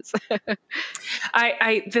approaches.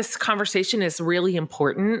 This conversation is really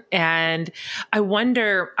important. And I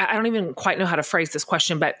wonder, I don't even quite know how to phrase this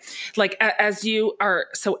question, but like, as you are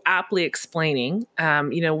so aptly explaining,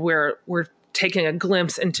 we're taking a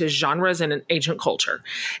glimpse into genres and an ancient culture,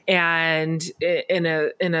 and in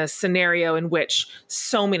a scenario in which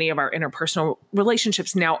so many of our interpersonal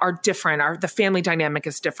relationships now are different. The family dynamic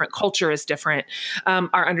is different, culture is different,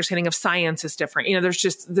 our understanding of science is different.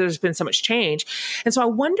 There's been so much change, and so I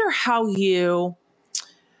wonder how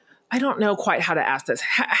I don't know quite how to ask this.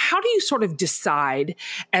 How do you sort of decide,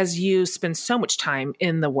 as you spend so much time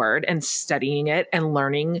in the Word and studying it and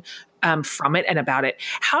learning from it and about it,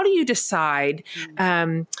 how do you decide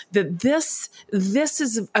that this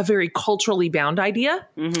is a very culturally bound idea,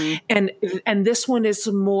 and this one is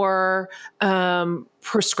more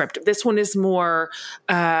prescriptive? This one is more,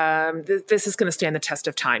 this is going to stand the test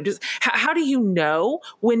of time. How do you know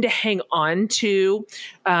when to hang on to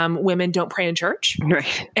women don't pray in church,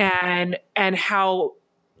 right? And how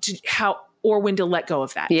or when to let go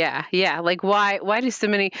of that? Yeah. Like why do so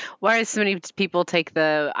many people take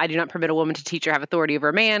the "I do not permit a woman to teach or have authority over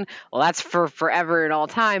a man"? Well, that's for forever and all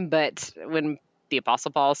time. But when the Apostle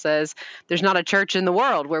Paul says there's not a church in the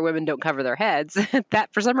world where women don't cover their heads, that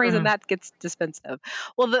for some reason that gets dispensed of.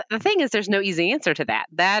 Well, the thing is, there's no easy answer to that.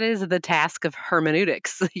 That is the task of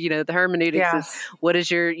hermeneutics. The hermeneutics is what is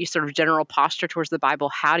your sort of general posture towards the Bible?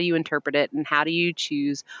 How do you interpret it, and how do you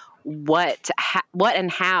choose what and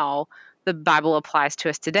how the Bible applies to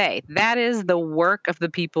us today? That is the work of the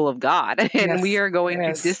people of God. And we are going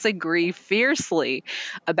to disagree fiercely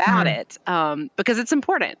about it because it's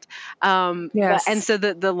important. And so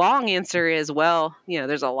the long answer is, well,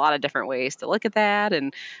 there's a lot of different ways to look at that.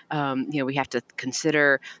 And, we have to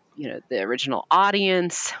consider the original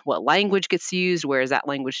audience, what language gets used, where is that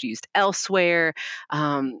language used elsewhere?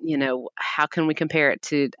 How can we compare it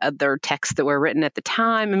to other texts that were written at the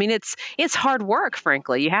time? I mean, it's hard work,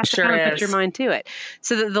 frankly. You have to kind of put your mind to it.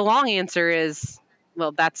 So the long answer is,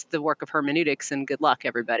 well, that's the work of hermeneutics, and good luck,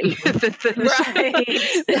 everybody. Right.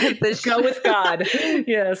 Go with God.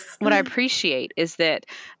 Yes. What I appreciate is that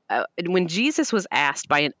when Jesus was asked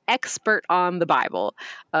by an expert on the Bible,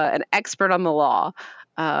 an expert on the law,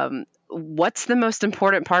 what's the most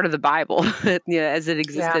important part of the Bible as it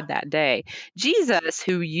existed that day? Jesus,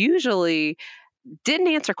 who usually didn't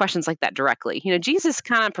answer questions like that directly. Jesus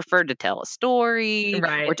kind of preferred to tell a story or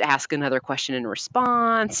Right. to ask another question in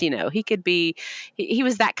response. He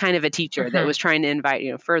was that kind of a teacher that was trying to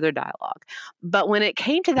invite, further dialogue. But when it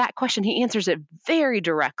came to that question, he answers it very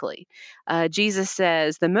directly. Jesus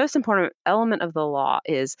says, the most important element of the law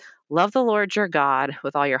is love the Lord your God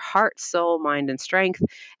with all your heart, soul, mind, and strength,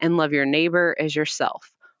 and love your neighbor as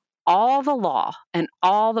yourself. All the law and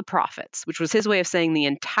all the prophets, which was his way of saying the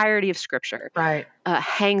entirety of Scripture, Right.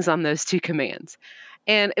 hangs on those two commands.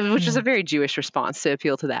 And which is a very Jewish response to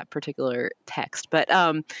appeal to that particular text. But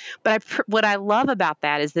what I love about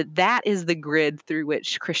that is that is the grid through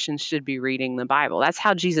which Christians should be reading the Bible. That's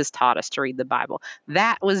how Jesus taught us to read the Bible.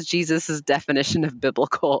 That was Jesus's definition of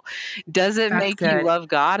biblical. Does it That's make good. you love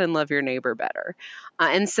God and love your neighbor better?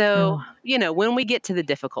 And so, when we get to the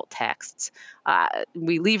difficult texts,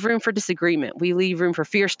 we leave room for disagreement. We leave room for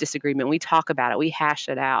fierce disagreement. We talk about it. We hash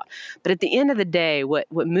it out. But at the end of the day, what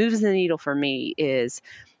moves the needle for me is,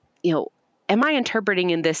 am I interpreting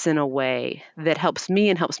in this in a way that helps me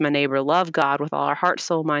and helps my neighbor love God with all our heart,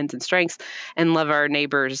 soul, minds, and strengths, and love our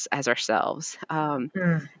neighbors as ourselves? And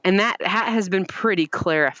that has been pretty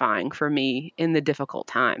clarifying for me in the difficult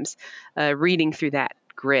times, reading through that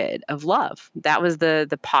grid of love. That was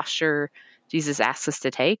the posture Jesus asks us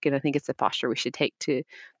to take, and I think it's the posture we should take to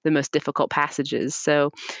the most difficult passages.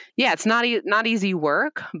 So, yeah, it's not easy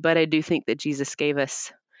work, but I do think that Jesus gave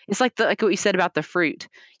us. It's like what you said about the fruit.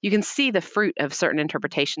 You can see the fruit of certain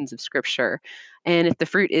interpretations of Scripture, and if the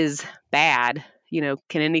fruit is bad,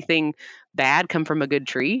 can anything bad come from a good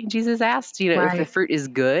tree? Jesus asked. If the fruit is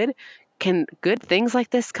good, can good things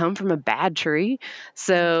like this come from a bad tree?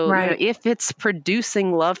 So, if it's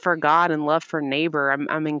producing love for God and love for neighbor,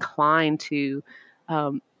 I'm inclined to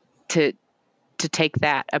take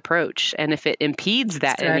that approach. And if it impedes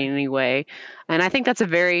that in any way, and I think that's a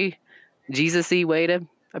very Jesus-y way to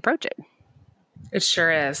approach it. It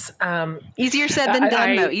sure is. Easier said than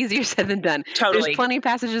done, though. Easier said than done. Totally. There's plenty of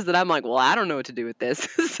passages that I'm like, well, I don't know what to do with this.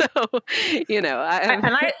 So,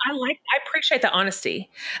 I appreciate the honesty,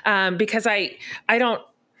 because I don't,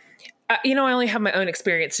 I only have my own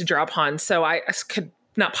experience to draw upon, so I could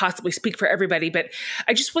not possibly speak for everybody, but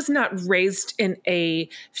I just was not raised in a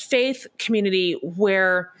faith community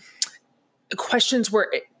where questions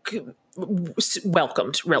were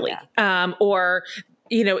welcomed, really. Or,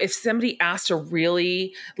 if somebody asked a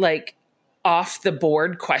really off the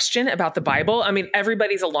board question about the Bible,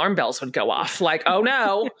 everybody's alarm bells would go off like, oh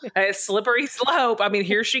no, a slippery slope.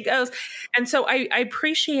 Here she goes. And so I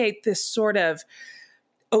appreciate this sort of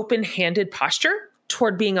open-handed posture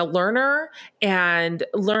toward being a learner and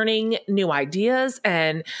learning new ideas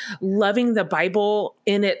and loving the Bible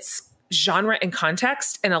in its genre and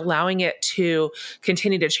context and allowing it to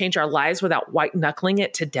continue to change our lives without white knuckling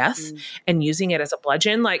it to death and using it as a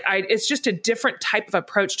bludgeon. It's just a different type of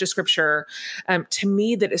approach to Scripture to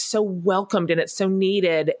me that is so welcomed and it's so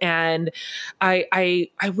needed. And I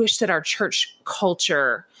wish that our church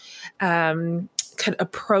culture could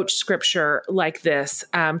approach Scripture like this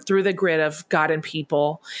through the grid of God and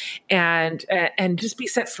people, and just be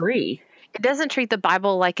set free. It doesn't treat the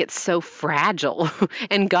Bible like it's so fragile,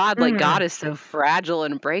 and God is so fragile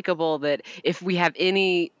and breakable that if we have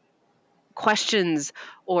any questions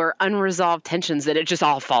or unresolved tensions, that it just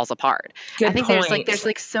all falls apart. I think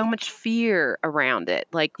there's so much fear around it.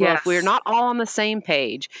 If we're not all on the same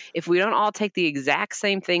page, if we don't all take the exact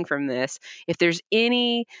same thing from this, if there's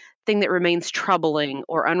anything that remains troubling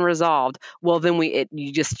or unresolved, well, then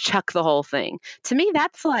you just chuck the whole thing. To me,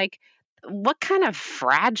 that's what kind of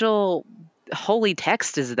fragile holy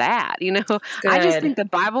text is that? I just think the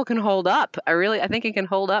Bible can hold up. I think it can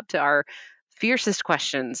hold up to our fiercest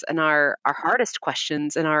questions and our hardest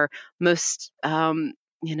questions and our most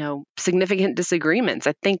significant disagreements.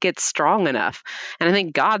 I think it's strong enough, and I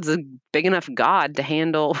think God's a big enough God to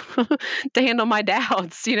handle my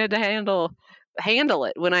doubts. To handle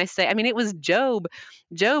it. When I say, it was Job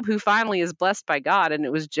who finally is blessed by God, and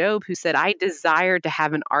it was Job who said, I desire to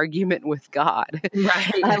have an argument with God.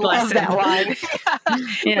 Right. I love that line.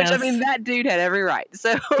 Yes. Which, that dude had every right.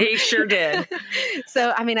 So he sure did.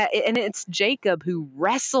 So, and it's Jacob who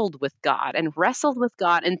wrestled with God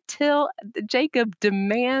until Jacob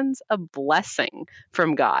demands a blessing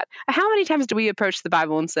from God. How many times do we approach the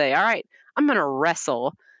Bible and say, all right, I'm going to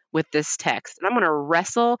wrestle with this text, and I'm going to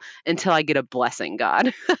wrestle until I get a blessing,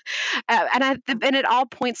 God. and it all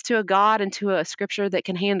points to a God and to a Scripture that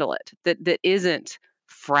can handle it, that isn't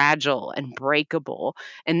fragile and breakable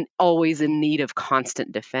and always in need of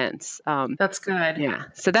constant defense. That's good. Yeah.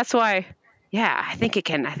 So that's why, I think it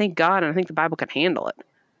can. I think God and I think the Bible can handle it.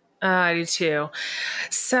 I do too.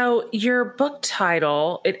 So your book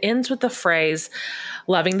title, it ends with the phrase,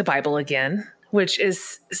 loving the Bible again, which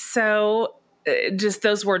is so, just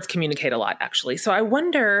those words communicate a lot, actually. So I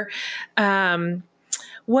wonder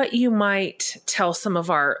what you might tell some of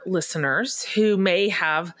our listeners who may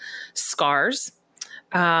have scars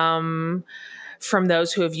from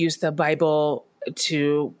those who have used the Bible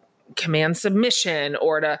to command submission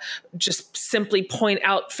or to just simply point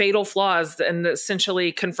out fatal flaws and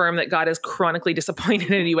essentially confirm that God is chronically disappointed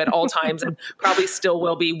in you at all times and probably still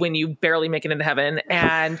will be when you barely make it into heaven,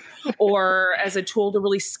 and or as a tool to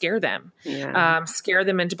really scare them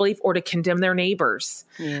into belief or to condemn their neighbors.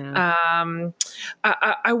 I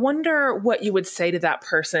wonder what you would say to that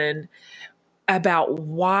person about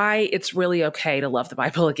why it's really okay to love the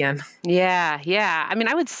Bible again. Yeah. I mean,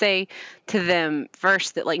 I would say to them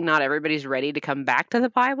first that, like, not everybody's ready to come back to the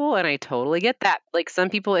Bible. And I totally get that. Like, some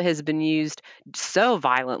people, it has been used so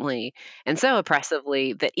violently and so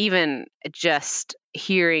oppressively that even just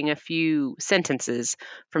hearing a few sentences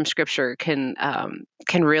from Scripture can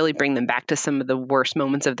really bring them back to some of the worst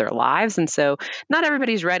moments of their lives. And so not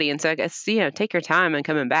everybody's ready. And so I guess, take your time in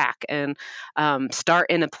coming back and start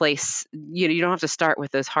in a place, you don't have to start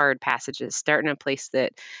with those hard passages. Start in a place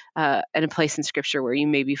in Scripture where you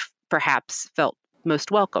maybe perhaps felt most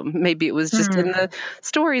welcome. Maybe it was just in the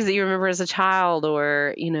stories that you remember as a child,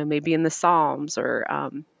 or, maybe in the Psalms, or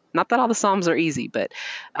not that all the Psalms are easy, but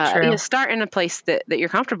start in a place that you're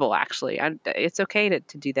comfortable, actually. It's okay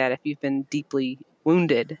to do that if you've been deeply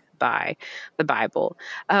wounded by the Bible.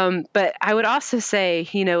 But I would also say,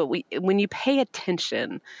 when you pay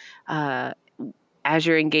attention as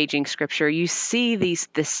you're engaging Scripture, you see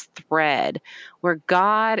this thread where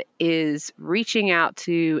God is reaching out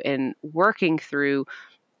to and working through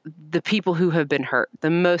the people who have been hurt, the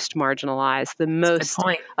most marginalized, the most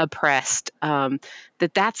oppressed,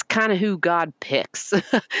 that's kind of who God picks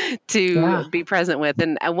to be present with.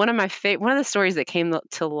 And one of the stories that came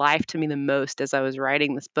to life to me the most as I was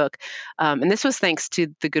writing this book, and this was thanks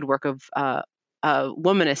to the good work of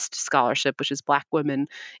womanist scholarship, which is Black women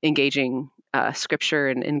engaging Scripture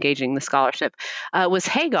and engaging the scholarship, was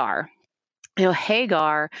Hagar.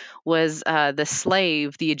 Hagar was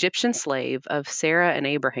the Egyptian slave of Sarah and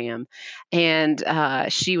Abraham, and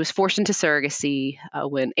she was forced into surrogacy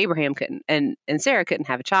when Abraham couldn't and Sarah couldn't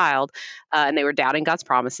have a child, and they were doubting God's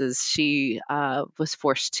promises. She was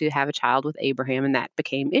forced to have a child with Abraham, and that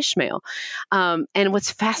became Ishmael. And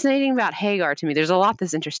what's fascinating about Hagar to me, there's a lot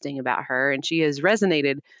that's interesting about her, and she has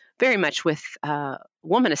resonated very much with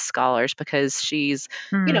womanist scholars because she's,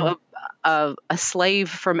 a slave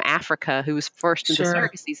from Africa who was forced into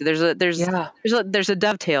surrogacy. So there's a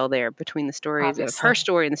dovetail there between the stories of her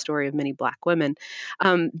story and the story of many Black women.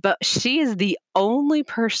 But she is the only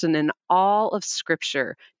person in all of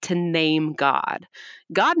Scripture to name God.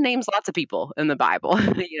 God names lots of people in the Bible,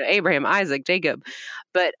 Abraham, Isaac, Jacob,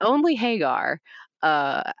 but only Hagar,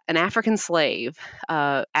 an African slave,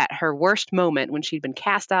 at her worst moment when she'd been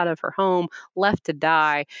cast out of her home, left to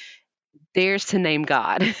die, dares to name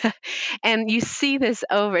God. And you see this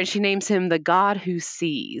over, and she names him the God who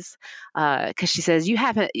sees, because she says,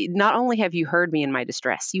 not only have you heard me in my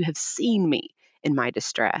distress, you have seen me in my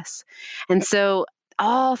distress. And so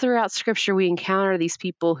all throughout Scripture, we encounter these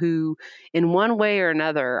people who, in one way or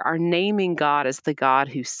another, are naming God as the God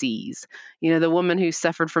who sees. The woman who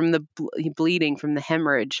suffered from the bleeding from the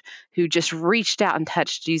hemorrhage, who just reached out and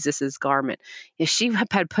touched Jesus's garment. She had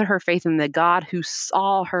put her faith in the God who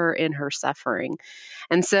saw her in her suffering.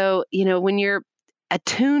 And so, when you're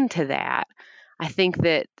attuned to that, I think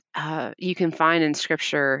that you can find in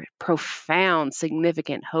Scripture profound,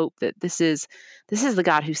 significant hope that this is the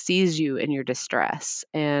God who sees you in your distress,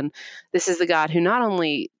 and this is the God who not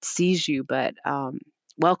only sees you but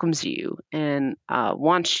welcomes you and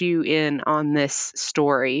wants you in on this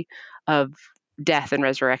story of death and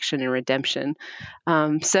resurrection and redemption.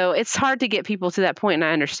 So it's hard to get people to that point, and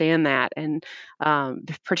I understand that, and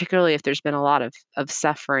particularly if there's been a lot of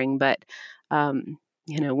suffering. But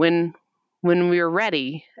when we're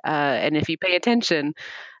ready, and if you pay attention,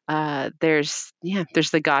 there's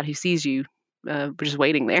the God who sees you, just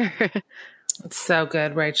waiting there. It's so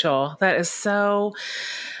good, Rachel. That is so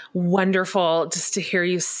wonderful just to hear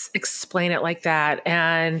you explain it like that.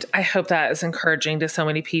 And I hope that is encouraging to so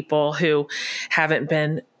many people who haven't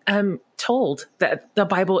been told that the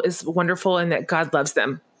Bible is wonderful and that God loves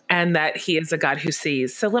them and that He is a God who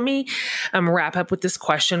sees. So let me wrap up with this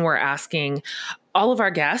question we're asking all of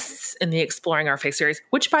our guests in the Exploring Our Faith series,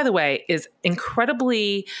 which, by the way, is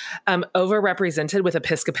incredibly overrepresented with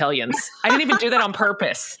Episcopalians. I didn't even do that on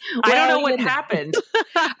purpose. I don't know what happened.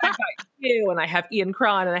 you, and I have Ian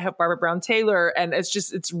Cron, and I have Barbara Brown Taylor, and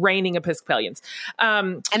it's raining Episcopalians.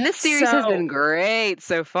 And this series has been great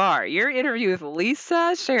so far. Your interview with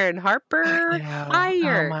Lisa, Sharon Harper,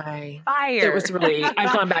 fire. It was really,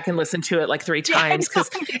 I've gone back and listened to it like 3 times because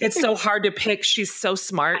it's so hard to pick. She's so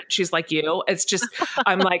smart. She's like you. It's just,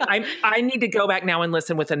 I'm like, I need to go back now and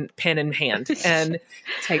listen with a pen in hand and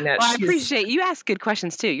take notes. Well, I appreciate you ask good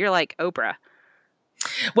questions too. You're like Oprah.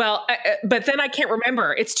 Well, but then I can't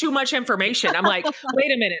remember. It's too much information. I'm like,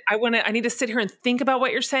 wait a minute. I need to sit here and think about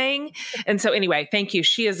what you're saying. And so anyway, thank you.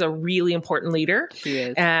 She is a really important leader. She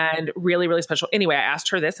is. And really, really special. Anyway, I asked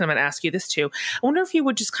her this, and I'm going to ask you this too. I wonder if you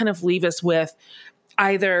would just kind of leave us with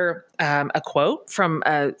either a quote from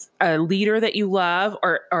a leader that you love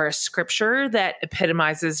or a scripture that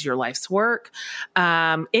epitomizes your life's work,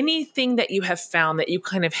 anything that you have found that you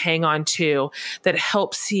kind of hang on to that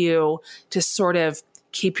helps you to sort of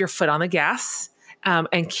keep your foot on the gas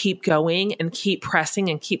and keep going and keep pressing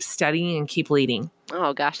and keep studying and keep leading.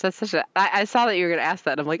 Oh gosh, that's such a. I saw that you were going to ask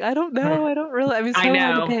that. I'm like, I don't know. I don't really. I mean, it's so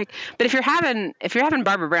hard to pick. But if you're having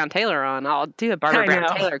Barbara Brown Taylor on, I'll do a Barbara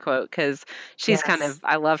Brown Taylor quote because she's kind of.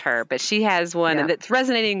 I love her, but she has one that's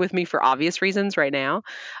resonating with me for obvious reasons right now.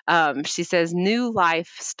 She says, "New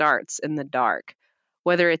life starts in the dark.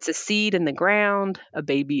 Whether it's a seed in the ground, a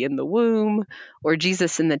baby in the womb, or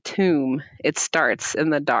Jesus in the tomb, it starts in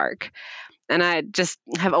the dark." And I just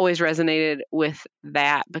have always resonated with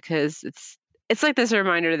that because it's like this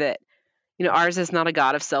reminder that, ours is not a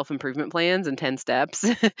God of self-improvement plans and 10 steps.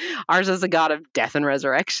 Ours is a God of death and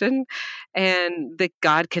resurrection, and that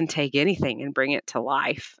God can take anything and bring it to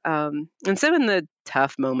life. And so in the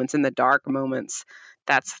tough moments, in the dark moments,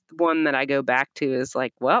 that's one that I go back to is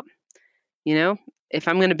like, well, if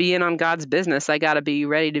I'm going to be in on God's business, I got to be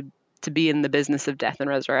ready to be in the business of death and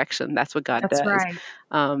resurrection. That's what God does.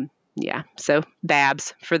 Right. Yeah. So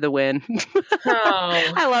Babs for the win.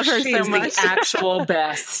 I love her so much. She's the actual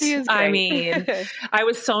best. She is great. I mean, I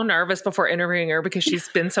was so nervous before interviewing her because she's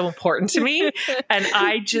been so important to me. And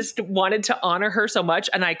I just wanted to honor her so much.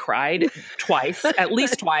 And I cried at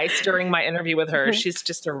least twice during my interview with her. She's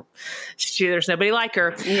just there's nobody like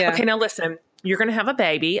her. Yeah. Okay, now listen. You're going to have a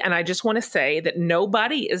baby, and I just want to say that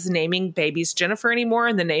nobody is naming babies Jennifer anymore,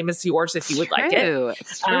 and the name is yours if you would like it.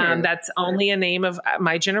 It's true. That's only a name of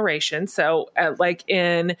my generation. So, like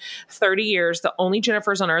in 30 years, the only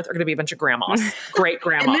Jennifers on earth are going to be a bunch of grandmas, great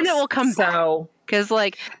grandmas. And then it will come back. Because,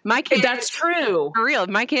 like, my kid... That's true. For real.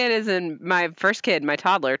 My kid is my first kid, my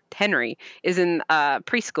toddler, Henry, is in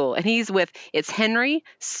preschool. And he's it's Henry,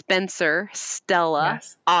 Spencer, Stella,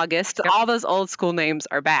 August. Yep. All those old school names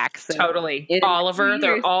are back. So totally. Oliver,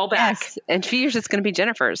 they're all back. Yes. In 2 years, it's going to be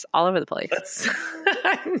Jennifer's all over the place.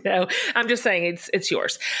 No, I'm just saying it's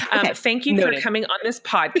yours. Okay. Thank you for coming on this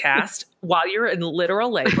podcast while you're in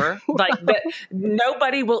literal labor.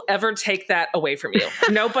 Nobody will ever take that away from you.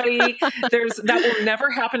 Nobody, that will never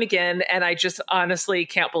happen again. And I just honestly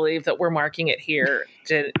can't believe that we're marking it here,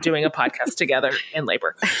 doing a podcast together in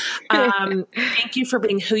labor. Thank you for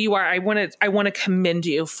being who you are. I want to commend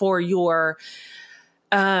you for your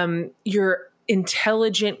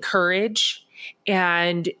intelligent courage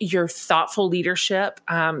and your thoughtful leadership,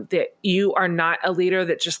 that you are not a leader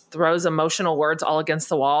that just throws emotional words all against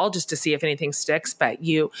the wall just to see if anything sticks, but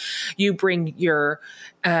you bring your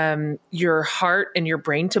heart and your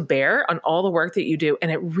brain to bear on all the work that you do.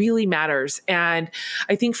 And it really matters. And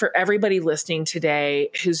I think for everybody listening today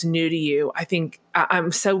who's new to you, I think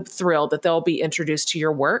I'm so thrilled that they'll be introduced to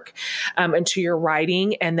your work and to your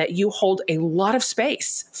writing, and that you hold a lot of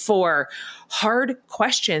space for hard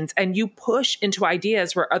questions and you push into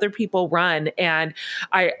ideas where other people run. And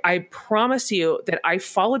I promise you that I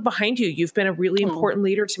followed behind you. You've been a really important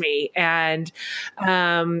leader to me. And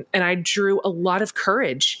I drew a lot of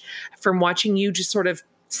courage from watching you just sort of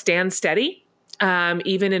stand steady.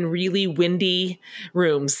 Even in really windy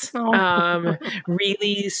rooms,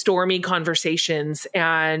 really stormy conversations.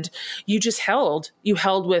 And you held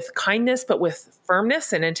with kindness, but with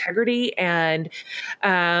firmness and integrity. And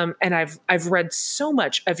I've read so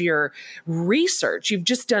much of your research. You've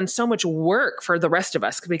just done so much work for the rest of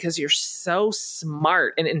us because you're so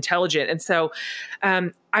smart and intelligent. And so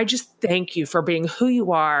I just thank you for being who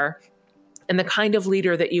you are and the kind of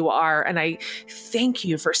leader that you are. And I thank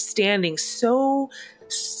you for standing so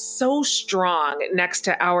strong next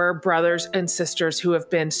to our brothers and sisters who have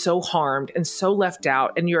been so harmed and so left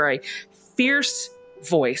out. And you're a fierce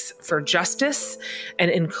voice for justice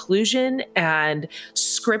and inclusion and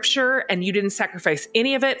scripture. And you didn't sacrifice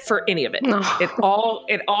any of it for any of it. No.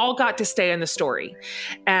 It all got to stay in the story.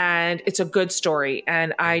 And it's a good story.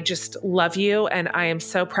 And I just love you. And I am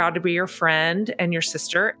so proud to be your friend and your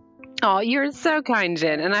sister. Oh, you're so kind,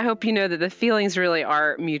 Jen. And I hope you know that the feelings really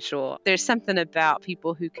are mutual. There's something about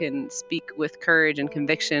people who can speak with courage and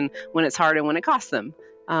conviction when it's hard and when it costs them.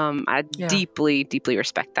 I deeply, deeply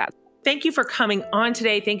respect that. Thank you for coming on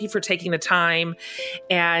today. Thank you for taking the time.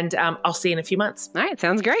 And I'll see you in a few months. All right.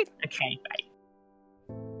 Sounds great. Okay. Bye.